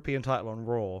the European title on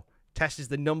Raw. Test is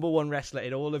the number one wrestler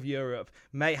in all of Europe.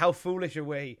 Mate, how foolish are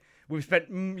we? We've spent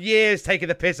years taking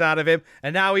the piss out of him,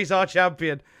 and now he's our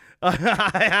champion.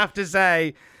 I have to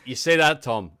say. You say that,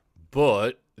 Tom,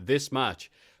 but this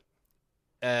match,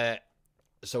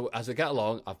 so as I get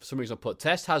along, for some reason I put,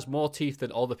 Test has more teeth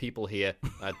than all the people here,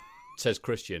 says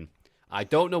Christian. I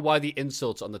don't know why the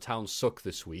insults on the town suck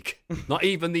this week. Not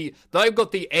even they've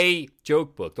got the A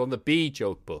joke book, they're on the B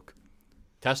joke book.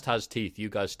 Test has teeth. You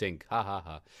guys stink. Ha ha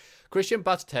ha. Christian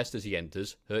bats Test as he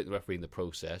enters, hurting the referee in the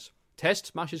process. Test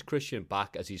smashes Christian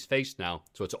back as he's faced now,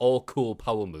 so it's all cool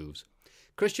power moves.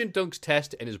 Christian dunks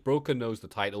Test in his broken nose the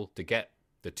title to get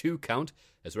the 2 count,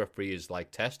 as the referee is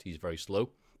like Test, he's very slow.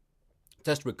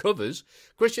 Test recovers.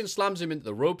 Christian slams him into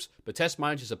the ropes, but Test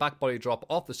manages a back body drop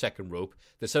off the second rope.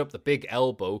 They set up the big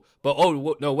elbow, but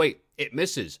oh, no, wait, it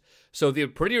misses. So the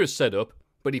Prettier is set up,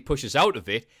 but he pushes out of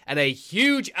it, and a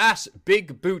huge-ass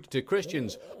big boot to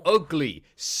Christian's ugly,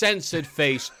 censored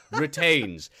face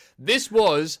retains. This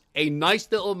was a nice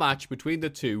little match between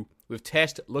the two, with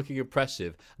Test looking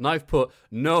impressive. And I've put,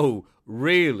 no,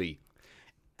 really.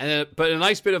 But a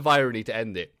nice bit of irony to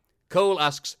end it. Cole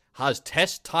asks, has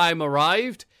Test time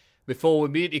arrived? Before we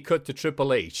immediately cut to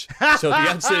Triple H. So the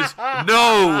answer is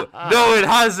no, it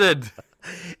hasn't.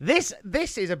 This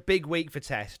is a big week for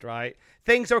Test, right?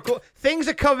 Things are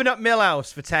coming up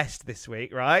Millhouse for Test this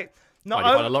week, right? You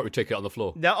find a lottery ticket on the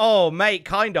floor. No, oh, mate,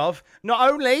 kind of.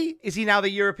 Not only is he now the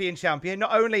European champion,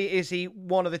 not only is he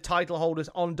one of the title holders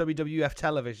on WWF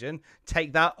television,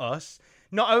 take that, us.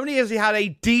 Not only has he had a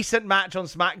decent match on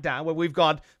SmackDown where we've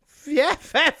gone, yeah,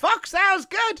 fair Fox, that was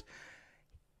good.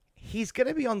 He's going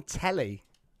to be on telly.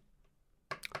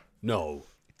 No.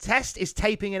 Test is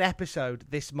taping an episode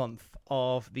this month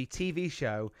of the TV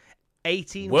show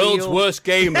 18 World's Worst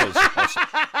Gamers.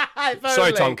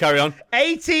 Sorry, Tom, carry on.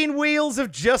 18 Wheels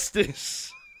of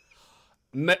Justice.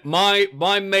 My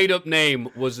made-up name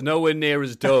was nowhere near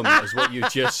as dumb as what you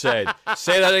just said.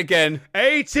 Say that again.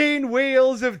 18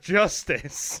 Wheels of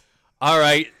Justice. All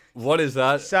right. What is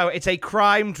that? So it's a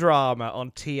crime drama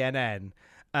on TNN.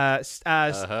 It's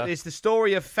the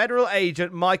story of federal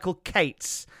agent Michael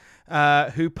Cates,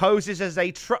 who poses as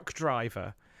a truck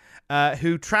driver,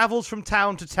 who travels from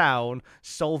town to town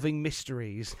solving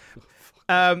mysteries.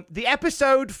 The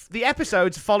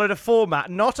episodes followed a format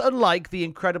not unlike The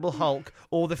Incredible Hulk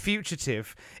or The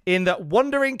Fugitive, in that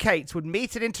wandering Cates would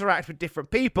meet and interact with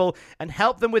different people and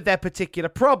help them with their particular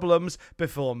problems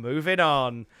before moving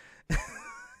on.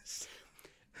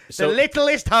 The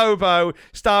Littlest Hobo,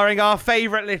 starring our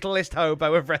favourite Littlest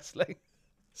Hobo of wrestling.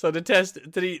 So did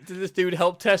this dude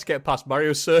help Test get past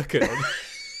Mario Circuit?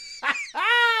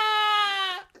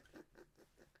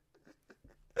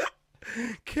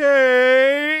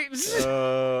 Kate!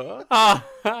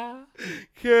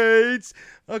 Kate!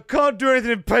 I can't do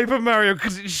anything in Paper Mario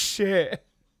because it's shit.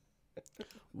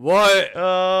 What?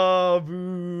 Oh,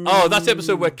 boo. Oh, that's the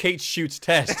episode where Kate shoots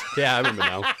Test. Yeah, I remember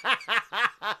now.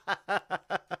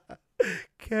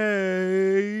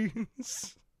 Kate.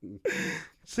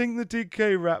 Sing the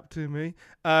DK rap to me.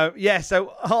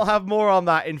 So I'll have more on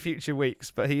that in future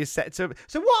weeks, but he is set to...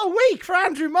 So what a week for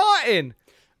Andrew Martin!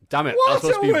 Damn it, I was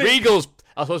supposed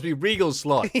to be Regal's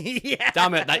slot. Yeah.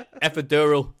 Damn it, that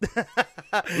epidural.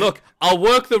 Look, I'll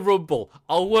work the Rumble.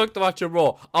 I'll work the match of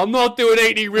Raw. I'm not doing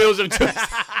 80 reels of Justice.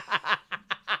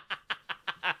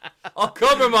 I'll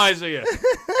compromise with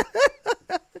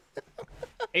you.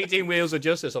 18 Wheels of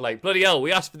Justice are like, bloody hell,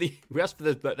 we asked for the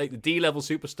D-level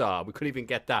superstar. We couldn't even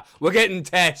get that. We're getting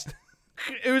Test.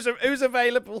 Who's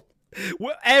available?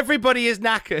 Everybody is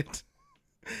knackered.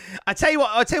 I tell you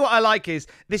what I like is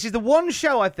this is the one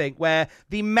show I think where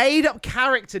the made-up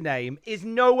character name is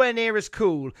nowhere near as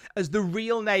cool as the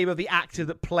real name of the actor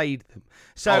that played them.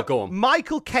 So go on.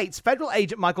 Michael Cates, federal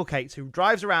agent Michael Cates, who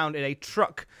drives around in a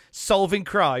truck solving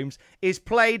crimes, is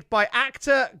played by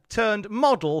actor turned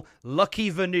model Lucky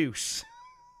Vanous.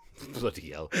 Bloody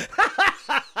hell.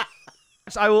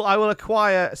 So I will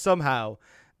acquire somehow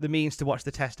the means to watch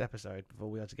the Test episode before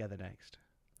we are together next.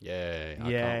 Yay.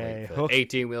 I can't wait for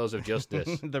 18 Wheels of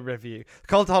Justice. The review.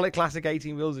 Cultaholic Classic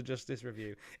 18 Wheels of Justice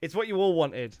review. It's what you all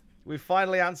wanted. We've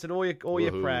finally answered all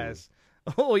your prayers.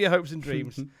 All your hopes and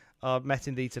dreams are met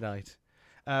in thee tonight.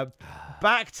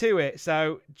 Back to it.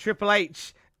 So, Triple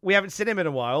H, we haven't seen him in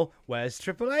a while. Where's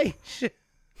Triple H?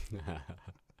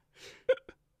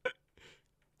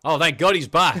 Oh, thank God he's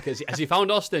back. Has he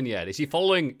found Austin yet? Is he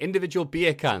following individual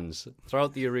beer cans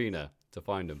throughout the arena to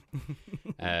find him?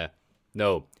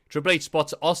 No. Triple H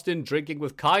spots Austin drinking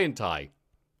with Kai and Tai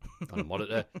on a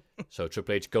monitor. So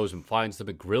Triple H goes and finds them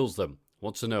and grills them.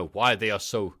 Wants to know why they are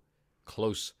so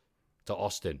close to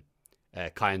Austin.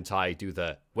 Kai and Tai do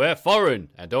the, we're foreign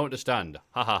and don't understand.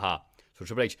 Ha ha ha. So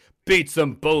Triple H beats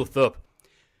them both up.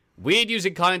 Weird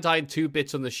using Kai and Tai in 2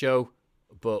 bits on the show,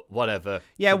 but whatever.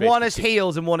 Yeah, one as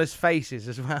heels and one as faces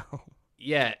as well.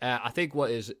 Yeah, I think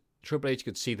what is Triple H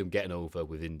could see them getting over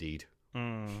with Indeed.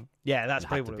 Yeah, that's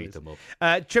and had probably to what beat it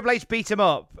them is. Triple H beat him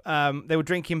up. They were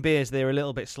drinking beers. They were a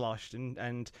little bit sloshed,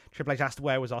 and Triple H asked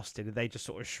where was Austin, and they just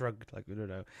sort of shrugged, like, I don't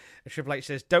know. And Triple H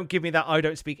says, "Don't give me that I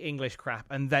don't speak English crap,"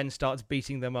 and then starts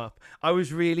beating them up. I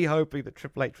was really hoping that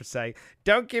Triple H would say,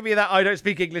 "Don't give me that I don't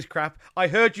speak English crap. I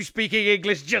heard you speaking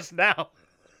English just now."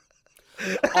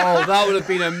 Oh, that would have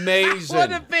been amazing. Would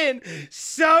have been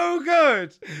so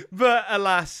good. But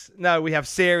alas, no, we have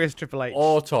serious Triple H.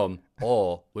 Or, Tom,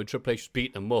 when Triple H is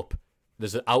beating them up,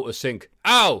 there's an out of sync.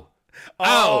 Ow!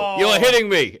 Ow! You're hitting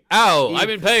me! Ow! I'm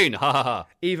in pain! Ha ha ha!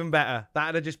 Even better.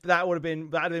 That would have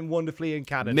been wonderfully in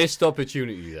canon. Missed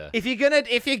opportunity there. If you're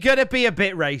gonna be a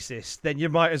bit racist, then you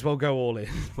might as well go all in.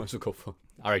 Might as well go for.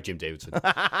 All right, Jim Davidson.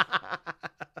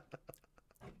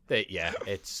 Yeah,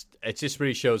 it just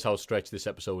really shows how stretched this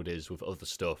episode is with other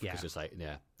stuff. Because it's like,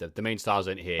 the main stars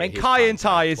aren't here. And Kai and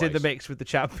Tai is in the mix with the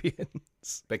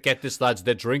champions. But get this, lads,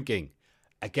 they're drinking.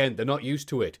 Again, they're not used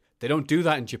to it. They don't do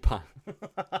that in Japan.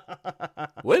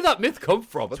 Where did that myth come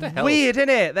from? What the hell? Weird, isn't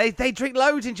it? They drink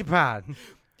loads in Japan.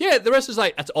 Yeah, the rest is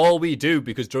like, that's all we do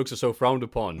because drugs are so frowned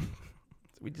upon.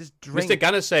 We just drink. Mr.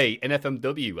 Ganasay in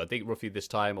FMW, I think roughly this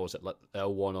time, or was it like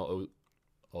 01 or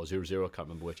 00, I can't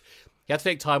remember which. He had to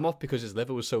take time off because his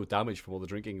liver was so damaged from all the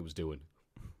drinking he was doing.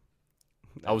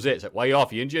 That was it. It's like, why are you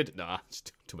off? You injured? Nah, it's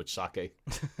too much sake.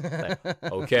 Like,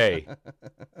 okay.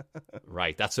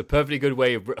 Right, that's a perfectly good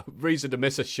reason to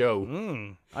miss a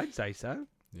show. I'd say so.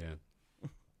 Yeah.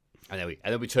 And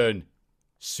then we turn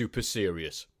super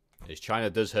serious as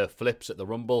Chyna does her flips at the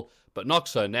Rumble, but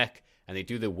knocks her neck, and they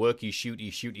do the worky,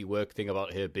 shooty work thing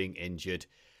about her being injured.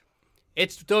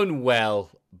 It's done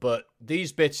well, but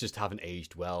these bits just haven't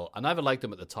aged well. I never liked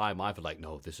them at the time. I've like,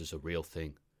 no, this is a real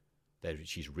thing.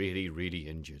 She's really, really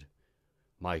injured.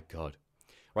 My God.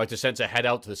 Right, to censor head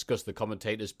out to discuss the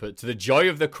commentators, but to the joy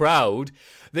of the crowd,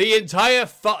 the entire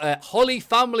Holly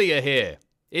family are here.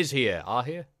 Are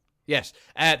here? Yes.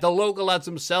 The local lads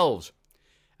themselves.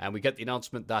 And we get the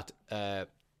announcement that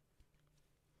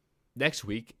next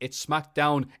week it's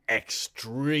SmackDown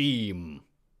Extreme.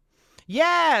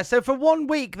 Yeah, so for 1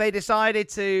 week they decided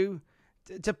to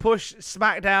push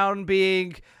SmackDown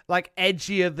being like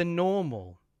edgier than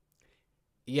normal.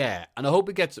 Yeah, and I hope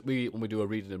when we do a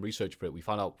reading and research for it, we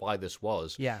find out why this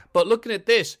was. Yeah. But looking at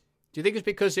this, do you think it's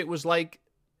because it was like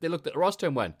they looked at the roster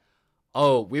and went,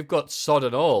 "Oh, we've got sod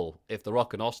and all if The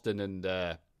Rock and Austin and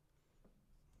I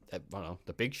don't know,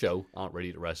 the Big Show aren't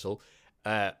ready to wrestle.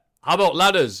 How about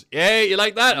ladders? Yeah, you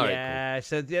like that? All yeah, right,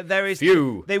 cool. So there is.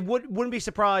 Phew. They wouldn't be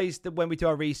surprised that when we do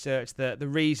our research that the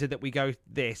reason that we go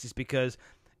this is because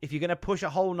if you're going to push a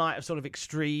whole night of sort of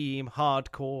extreme,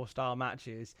 hardcore style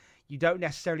matches, you don't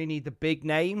necessarily need the big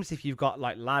names if you've got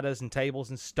like ladders and tables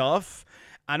and stuff.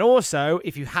 And also,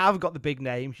 if you have got the big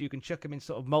names, you can chuck them in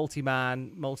sort of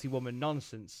multi-man, multi-woman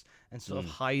nonsense and sort of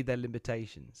hide their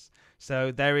limitations.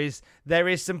 So there is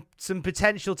some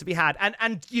potential to be had.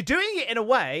 And you're doing it in a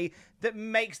way that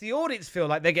makes the audience feel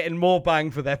like they're getting more bang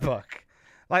for their buck.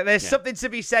 Like, there's something to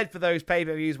be said for those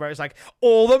pay-per-views where it's like,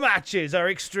 all the matches are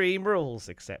Extreme Rules,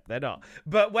 except they're not.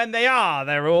 But when they are,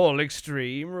 they're all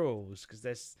Extreme Rules,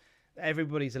 because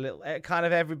everybody's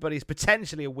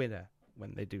potentially a winner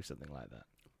when they do something like that.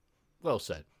 Well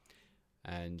said.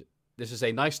 And this is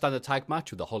a nice standard tag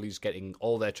match with the Hollies getting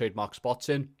all their trademark spots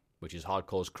in, which is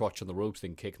Hardcore's crotch on the ropes,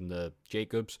 then kicking the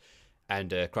Jacobs,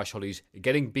 and Crash Holly's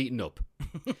getting beaten up.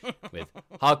 With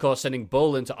Hardcore sending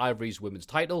Bull into Ivory's women's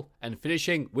title and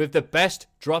finishing with the best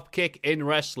dropkick in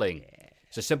wrestling.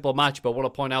 It's a simple match, but I want to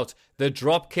point out the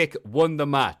dropkick won the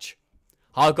match.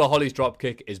 Hardcore Holly's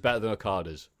dropkick is better than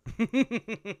Okada's.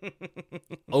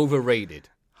 Overrated.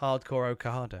 Hardcore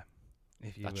Okada.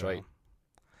 That's right.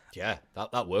 Yeah,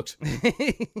 that works.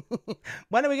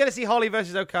 When are we going to see Holly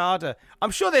versus Okada?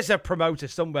 I'm sure there's a promoter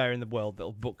somewhere in the world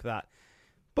that'll book that.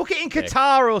 Book it in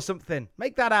Qatar or something.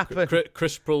 Make that happen.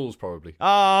 Chris Sproul's probably.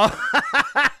 Oh.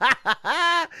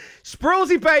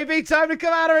 Sproulsy, baby. Time to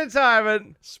come out of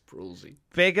retirement. Sproulsy.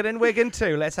 Bigger than Wigan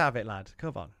too. Let's have it, lad.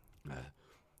 Come on.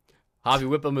 Harvey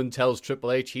Whippleman tells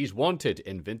Triple H he's wanted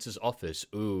in Vince's office.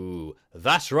 Ooh,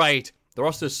 that's right. The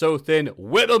roster's so thin,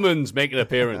 Whippleman's making an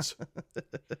appearance.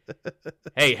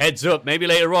 Hey, heads up, maybe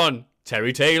later on,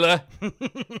 Terry Taylor. And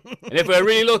if we're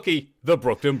really lucky, the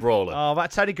Brooklyn Brawler. Oh,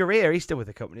 that Tony Gurria, he's still with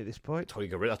the company at this point. Tony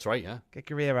Gurria, that's right, yeah. Get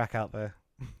Gurria back out there.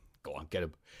 Go on, get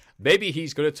him. Maybe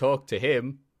he's going to talk to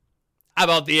him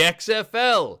about the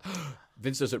XFL.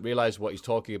 Vince doesn't realize what he's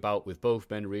talking about, with both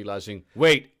men realizing,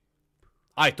 wait,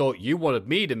 I thought you wanted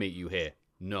me to meet you here.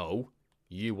 No,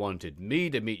 you wanted me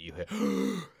to meet you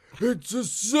here. It's a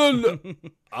setup.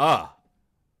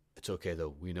 It's okay,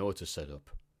 though. We know it's a setup.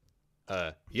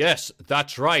 Yes,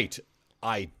 that's right.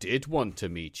 I did want to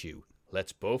meet you.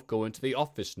 Let's both go into the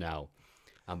office now.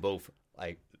 And both,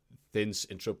 Vince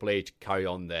and Triple H carry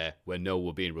on there where no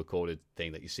were being recorded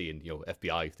thing that you see in,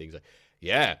 FBI things.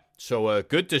 Yeah, so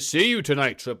good to see you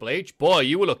tonight, Triple H. Boy,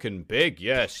 you were looking big.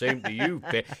 Yeah, same to you.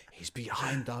 He's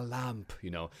behind the lamp,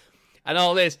 And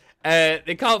all this.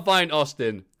 They can't find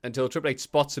Austin until Triple H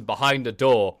spots him behind the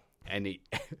door.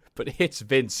 But it hits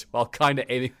Vince while kind of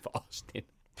aiming for Austin.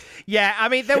 Yeah, I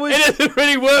mean, there was... It doesn't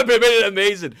really work, but it made it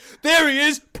amazing. There he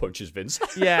is. Punches Vince.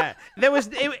 Yeah, there was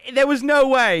no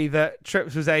way that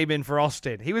Trips was aiming for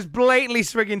Austin. He was blatantly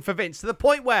swinging for Vince to the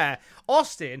point where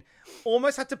Austin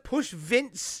almost had to push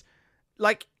Vince,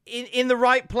 in the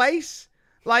right place.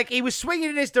 Like, he was swinging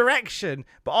in his direction,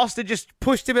 but Austin just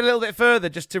pushed him a little bit further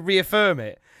just to reaffirm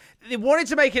it. They wanted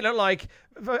to make it look like,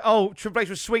 Triple H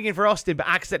was swinging for Austin, but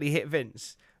accidentally hit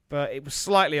Vince. But it was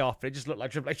slightly off. It just looked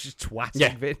like Triple H just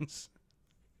twatting Vince.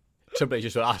 Triple H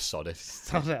just went, sod it.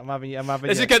 I'm having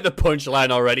Let's just get the punchline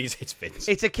already. It's Vince.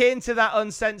 It's akin to that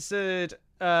uncensored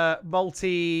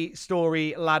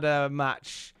multi-story ladder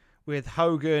match with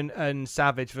Hogan and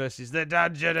Savage versus the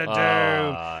Dungeon of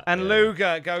Doom. And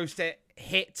Luger goes to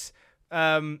hit...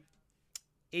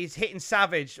 he's hitting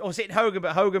Savage. Or he's hitting Hogan,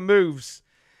 but Hogan moves.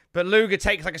 But Luger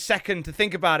takes a second to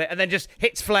think about it and then just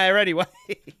hits Flair anyway.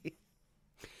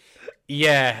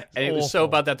 Yeah, and it was so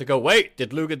bad that to go, wait,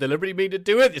 did Luger deliberately mean to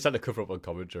do it? It's had to cover up on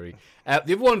commentary. The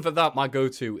other one for that, my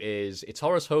go-to is, it's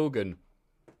Horace Hogan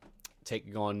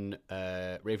taking on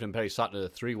Raven and Perry Saturn in a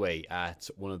three-way at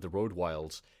one of the Road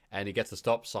Wilds, and he gets the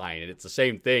stop sign, and it's the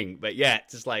same thing. But yeah,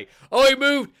 it's just like, oh, he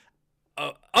moved.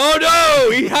 Oh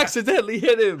no, he accidentally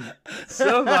hit him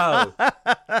somehow.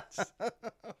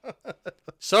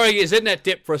 Sorry, his internet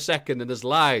dipped for a second and there's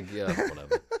lag. Yeah,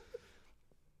 whatever.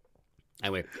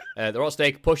 Anyway, the Raw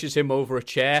Snake pushes him over a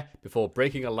chair before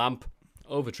breaking a lamp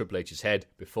over Triple H's head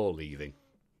before leaving.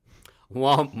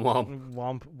 Womp, womp.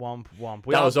 Womp, womp, womp.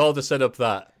 That was all to set up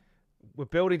that. We're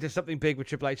building to something big with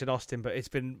Triple H and Austin, but it's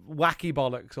been wacky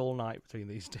bollocks all night between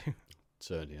these two. It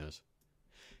certainly has.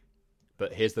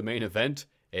 But here's the main event.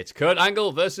 It's Kurt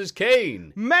Angle versus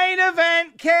Kane. Main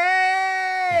event,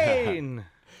 Kane!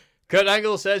 Kurt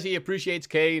Angle says he appreciates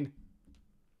Kane.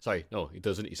 Sorry, no, he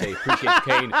doesn't. He says he appreciates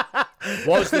Kane.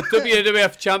 Was the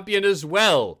WWF champion as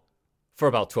well for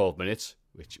about 12 minutes,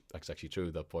 which that's actually true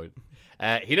at that point.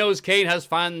 He knows Kane has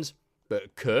fans,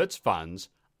 but Kurt's fans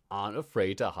aren't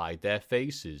afraid to hide their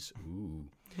faces. Ooh.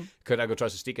 Kurt Angle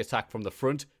tries to sneak attack from the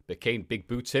front, but Kane big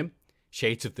boots him.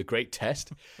 Shades of the Great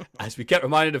Test, as we get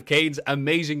reminded of Kane's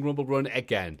amazing Rumble run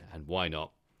again, and why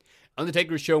not?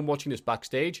 Undertaker is shown watching this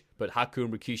backstage, but Haku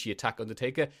and Rikishi attack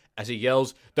Undertaker as he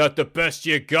yells, "That's the best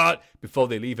you got," before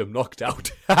they leave him knocked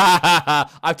out.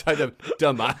 I've told them,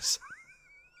 dumbass.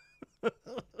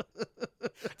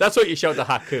 That's what you shout to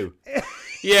Haku.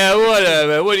 Yeah,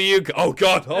 whatever. What do you... Oh,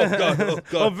 God.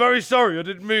 I'm very sorry. I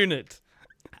didn't mean it.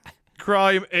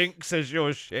 Crime Inc. says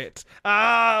your shit.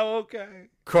 Ah, okay.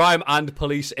 Crime and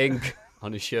Police Inc.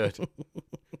 on his shirt.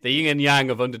 The yin and yang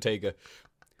of Undertaker.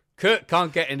 Kurt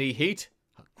can't get any heat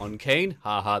on Kane.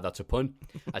 Haha, that's a pun.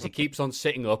 As he keeps on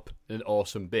sitting up in an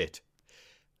awesome bit.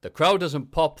 The crowd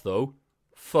doesn't pop, though.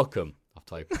 Fuck him. I've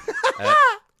typed.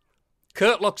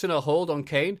 Kurt locks in a hold on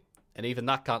Kane, and even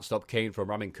that can't stop Kane from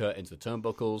ramming Kurt into the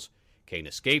turnbuckles. Kane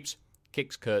escapes,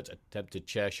 kicks Kurt's attempted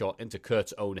chair shot into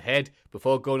Kurt's own head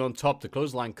before going on top to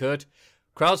clothesline Kurt.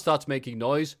 Crowd starts making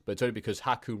noise, but it's only because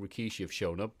Haku and Rikishi have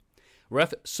shown up.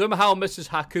 Ref somehow misses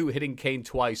Haku, hitting Kane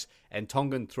twice, and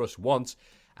Tongan thrusts once,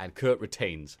 and Kurt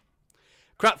retains.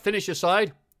 Crap finish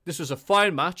aside, this was a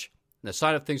fine match, and a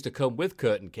sign of things to come with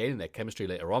Kurt and Kane and their chemistry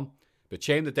later on, but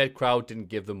shame the dead crowd didn't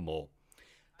give them more.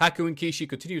 Haku and Kishi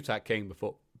continue to attack Kane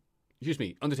before...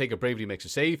 Undertaker bravely makes a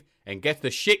save, and gets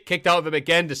the shit kicked out of him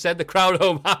again to send the crowd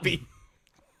home happy.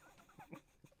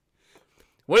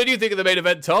 What did you think of the main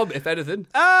event, Tom, if anything?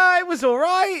 It was all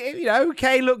right.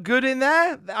 Kane looked good in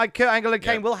there. Kurt Angle and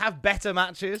Kane will have better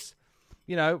matches.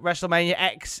 WrestleMania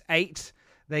X8,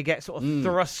 they get sort of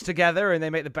thrust together and they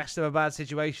make the best of a bad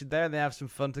situation there and they have some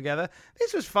fun together.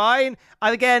 This was fine.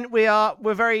 And again, we're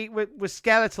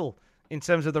skeletal in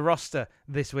terms of the roster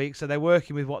this week, so they're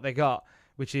working with what they got,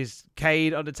 which is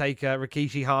Kane, Undertaker,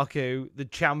 Rikishi, Haku, the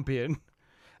champion.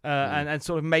 And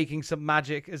sort of making some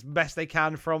magic as best they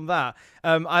can from that.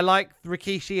 I like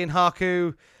Rikishi and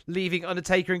Haku leaving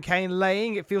Undertaker and Kane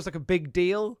laying. It feels like a big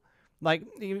deal. Like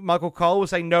Michael Cole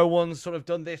was saying, no one's sort of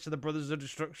done this to the Brothers of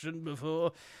Destruction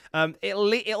before.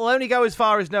 It'll only go as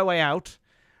far as No Way Out,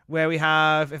 where we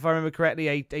have, if I remember correctly,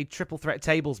 a triple threat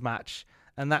tables match.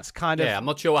 And that's kind of... Yeah, I'm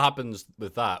not sure what happens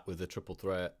with that, with the triple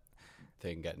threat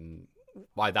thing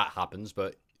why that happens,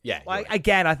 but Yeah. Well, right.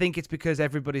 again, I think it's because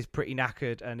everybody's pretty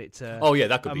knackered and it's a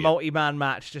that could be multi-man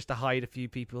match just to hide a few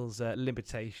people's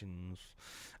limitations.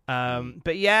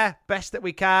 But yeah, best that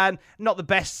we can. Not the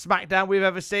best SmackDown we've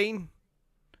ever seen,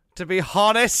 to be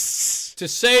honest. To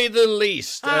say the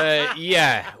least.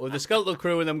 Yeah. With the Skeletal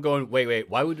Crew and them going, wait,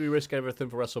 why would we risk everything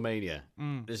for WrestleMania?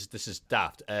 This is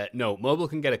daft. No, Mobile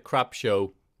can get a crap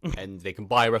show and they can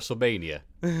buy WrestleMania.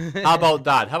 How about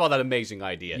that? How about that amazing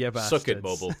idea? Yeah, Suck it,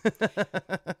 Mobile.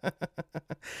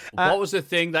 What was the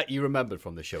thing that you remembered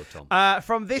from the show, Tom?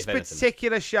 From this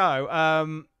particular show,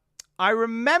 I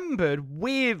remembered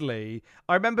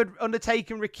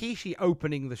Undertaker and Rikishi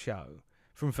opening the show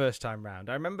from first time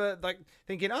round. I remember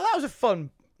thinking, that was a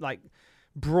fun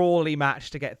brawly match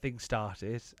to get things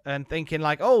started, and thinking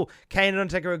Kane and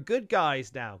Undertaker are good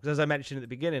guys now, because as I mentioned at the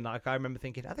beginning, I remember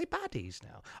thinking, are they baddies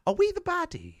now? Are we the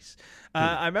baddies?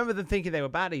 I remember them thinking they were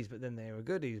baddies, but then they were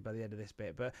goodies by the end of this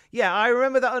bit. But yeah, I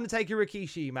remember that Undertaker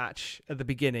Rikishi match at the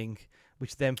beginning,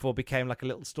 which therefore became like a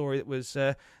little story that was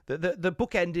the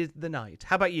book ended the night.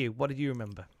 How about you? What did you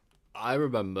remember? I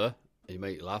remember, you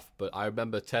might laugh, but I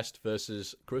remember Test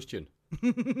versus Christian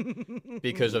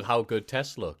because of how good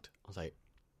Test looked. I was like,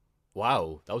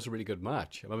 wow, that was a really good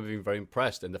match. I remember being very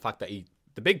impressed, and the fact that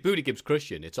the big boot he gives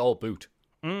Christian, it's all boot.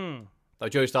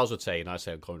 Like Joey Styles would say, and I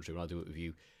say on commentary when I do it with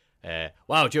you,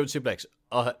 wow, German suplex,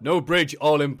 no bridge,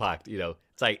 all impact.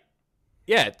 It's like,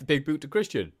 yeah, the big boot to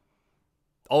Christian,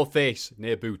 all face,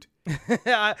 near boot.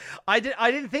 I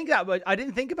didn't think that, but I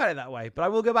didn't think about it that way. But I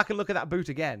will go back and look at that boot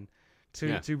again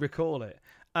to recall it.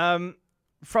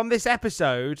 From this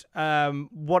episode,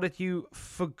 what had you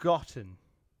forgotten?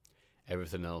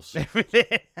 Everything else.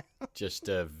 Just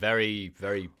a very,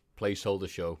 very placeholder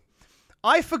show.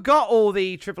 I forgot all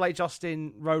the Triple H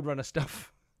Austin Roadrunner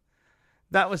stuff.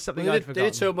 That was something I'd forgotten. They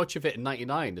did so much of it in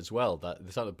 '99 as well that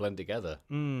they started to blend together.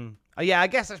 Yeah, I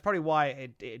guess that's probably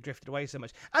why it drifted away so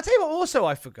much. I'll tell you what also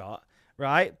I forgot,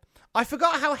 right? I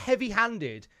forgot how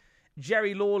heavy-handed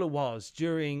Jerry Lawler was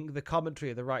during the commentary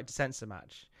of the Right to Censor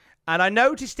match. And I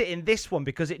noticed it in this one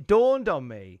because it dawned on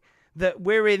me that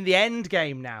we're in the end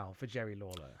game now for Jerry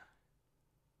Lawler.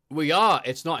 We are.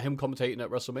 It's not him commentating at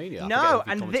WrestleMania. No,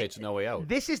 and commentates No Way Out.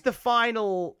 This is the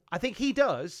final. I think he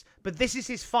does, but this is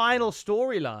his final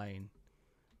storyline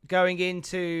going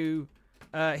into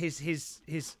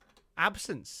his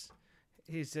absence,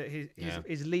 his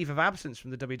leave of absence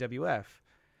from the WWF,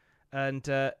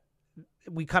 and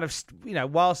we kind of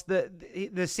whilst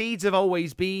the seeds have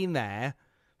always been there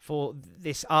for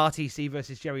this RTC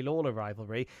versus Jerry Lawler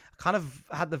rivalry, I kind of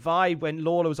had the vibe when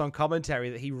Lawler was on commentary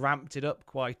that he ramped it up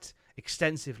quite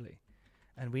extensively.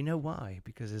 And we know why,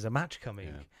 because there's a match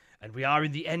coming, and we are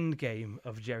in the end game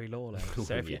of Jerry Lawler.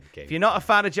 So if you're not a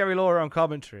fan of Jerry Lawler on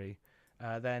commentary,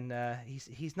 then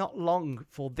he's not long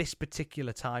for this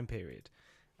particular time period.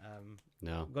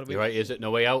 No, you're right. Is it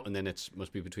No Way Out? And then it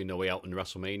must be between No Way Out and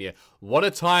WrestleMania. What a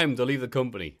time to leave the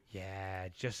company. Yeah,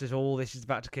 just as all this is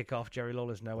about to kick off, Jerry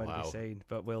Lawler's nowhere to be seen.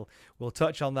 But we'll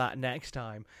touch on that next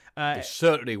time. It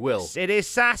certainly will. It is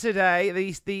Saturday.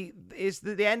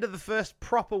 The end of the first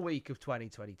proper week of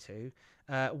 2022.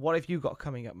 What have you got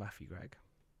coming up, Matthew Gregg?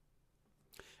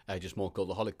 Just more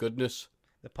Cultaholic goodness.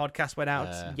 The podcast went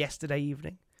out yesterday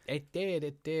evening. It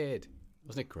did.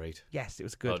 Wasn't it great? Yes, it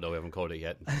was good. Oh, no, we haven't called it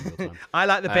yet. I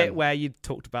like the bit where you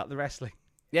talked about the wrestling.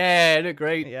 Yeah, isn't it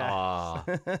great? Yeah.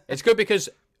 It's good because,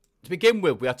 to begin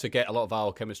with, we had to get a lot of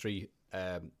our chemistry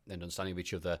and understanding of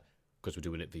each other because we're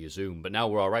doing it via Zoom. But now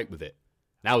we're all right with it.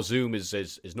 Now Zoom is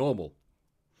normal.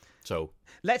 So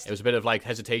it was a bit of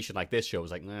hesitation like this show. It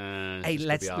was like, nah. Hey,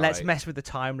 let's mess with the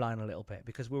timeline a little bit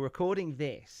because we're recording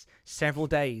this several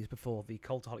days before the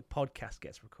Cultaholic podcast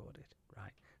gets recorded,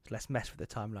 right? So let's mess with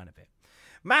the timeline a bit.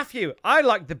 Matthew, I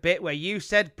like the bit where you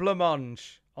said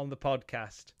blancmange on the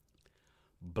podcast.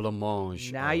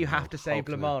 Blancmange. Now you have to say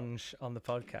blancmange on the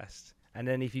podcast. And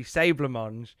then if you say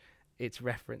blancmange, it's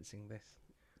referencing this.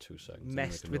 2 seconds.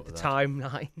 Messed with the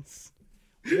timelines.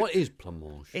 What is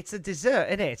blancmange? It's a dessert,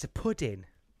 isn't it? It's a pudding.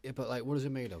 Yeah, but what is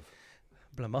it made of?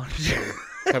 Blancmange.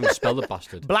 I haven't spelled the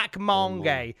bastard.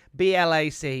 Blancmange.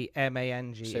 BLACMANGE. Say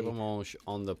blancmange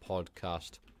on the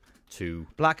podcast to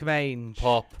Blackmange.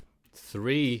 Pop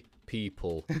 3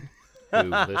 people who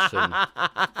listen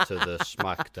to the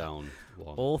SmackDown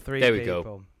one. All 3 there people. We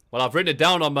go. Well, I've written it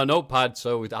down on my notepad,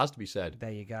 so it has to be said.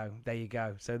 There you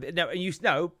go. So you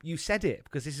said it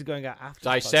because this is going out after.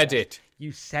 I said it.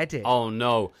 You said it. Oh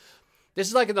no, this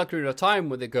is like in Ocarina of Time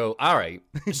where they go, all right.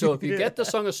 So if you get the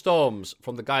Song of Storms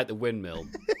from the guy at the windmill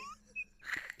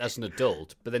as an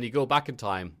adult, but then you go back in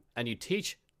time and you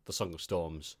teach the Song of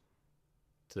Storms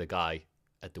to the guy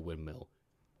at the windmill,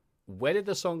 where did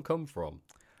the song come from?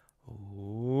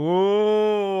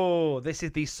 Ooh, this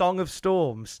is the Song of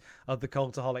Storms of the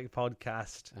Cultaholic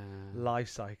podcast life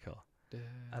cycle.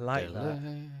 I like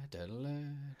that.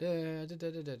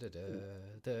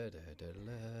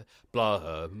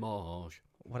 Blanche.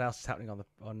 What else is happening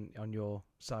on your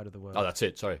side of the world? Oh, that's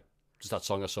it. Sorry. Just that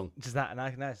song I sung. Just that.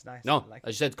 Nice. No, like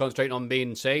as you said, concentrating on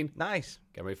being insane. Nice.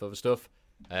 Getting ready for other stuff.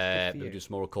 We'll do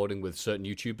some more recording with certain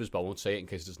YouTubers, but I won't say it in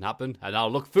case it doesn't happen. And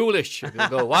I'll look foolish. People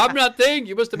go, "What happened to that thing?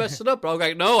 You must have messed it up." But I'm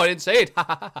like, "No, I didn't say it."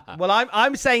 Well,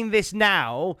 I'm saying this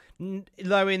now,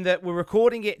 knowing that we're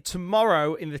recording it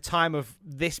tomorrow in the time of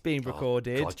this being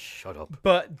recorded. Oh, God, shut up.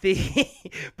 But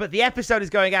the episode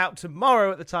is going out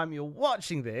tomorrow at the time you're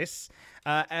watching this.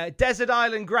 Desert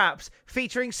Island Graps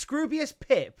featuring Scroobius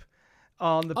Pip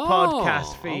on the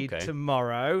podcast feed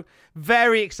tomorrow.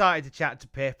 Very excited to chat to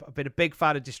Pip. I've been a big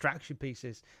fan of Distraction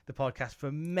Pieces, the podcast,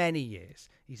 for many years.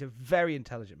 He's a very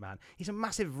intelligent man. He's a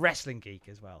massive wrestling geek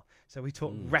as well. So we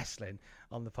talk wrestling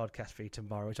on the podcast feed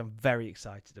tomorrow, which I'm very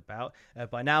excited about.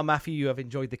 By now, Matthew, you have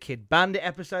enjoyed the Kid Bandit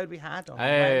episode we had on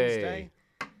Wednesday.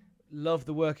 Love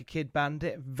the work of Kid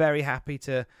Bandit. Very happy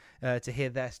to hear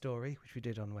their story, which we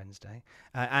did on Wednesday.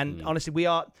 And honestly,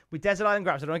 with Desert Island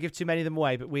Graps, I don't want to give too many of them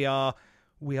away, but we are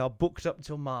booked up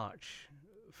till March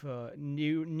for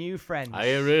new friends. Are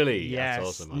you really? Yes, that's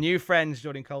awesome, man. New friends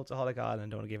joining Cultaholic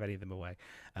Island. Don't want to give any of them away,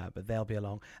 but they'll be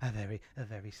along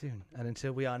very soon. And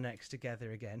until we are next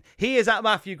together again, he is at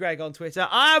Matthew Gregg on Twitter.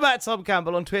 I'm at Tom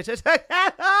Campbell on Twitter.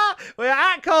 We're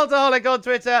at Cultaholic on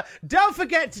Twitter. Don't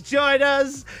forget to join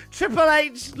us. Triple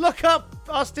H, look up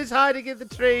Austin's hiding in the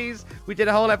trees. We did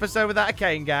a whole episode without a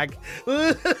cane gag.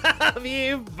 Love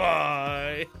you.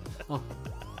 Bye.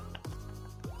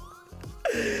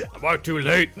 Am I too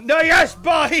late? No, yes,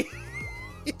 bye.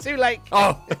 You're too late.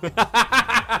 Oh.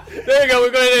 There you go,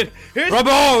 we're going in.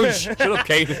 Revenge! Shut up,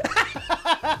 Kane.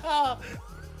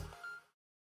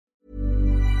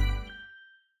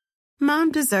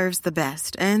 Mom deserves the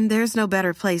best, and there's no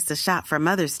better place to shop for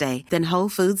Mother's Day than Whole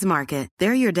Foods Market.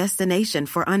 They're your destination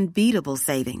for unbeatable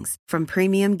savings, from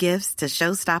premium gifts to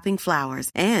show-stopping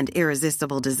flowers and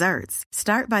irresistible desserts.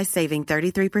 Start by saving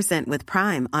 33% with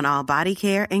Prime on all body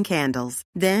care and candles.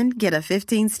 Then get a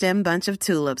 15-stem bunch of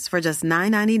tulips for just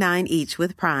 $9.99 each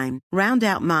with Prime. Round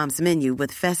out Mom's menu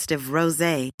with festive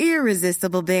rosé,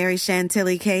 irresistible berry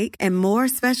chantilly cake, and more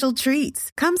special treats.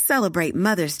 Come celebrate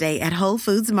Mother's Day at Whole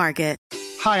Foods Market.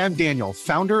 Hi, I'm Daniel,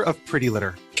 founder of Pretty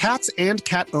Litter. Cats and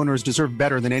cat owners deserve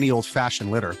better than any old-fashioned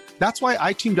litter. That's why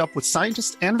I teamed up with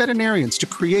scientists and veterinarians to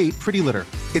create Pretty Litter.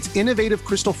 Its innovative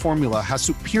crystal formula has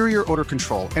superior odor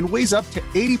control and weighs up to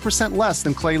 80% less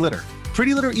than clay litter.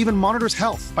 Pretty Litter even monitors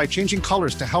health by changing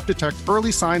colors to help detect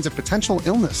early signs of potential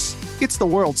illness. It's the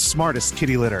world's smartest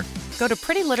kitty litter. Go to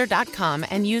prettylitter.com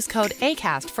and use code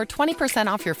ACAST for 20%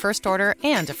 off your first order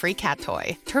and a free cat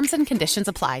toy. Terms and conditions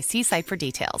apply. See site for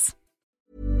details.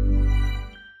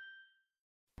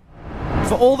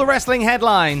 For all the wrestling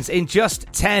headlines in just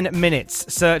 10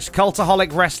 minutes, search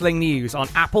Cultaholic Wrestling News on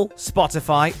Apple,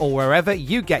 Spotify, or wherever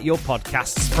you get your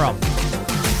podcasts from.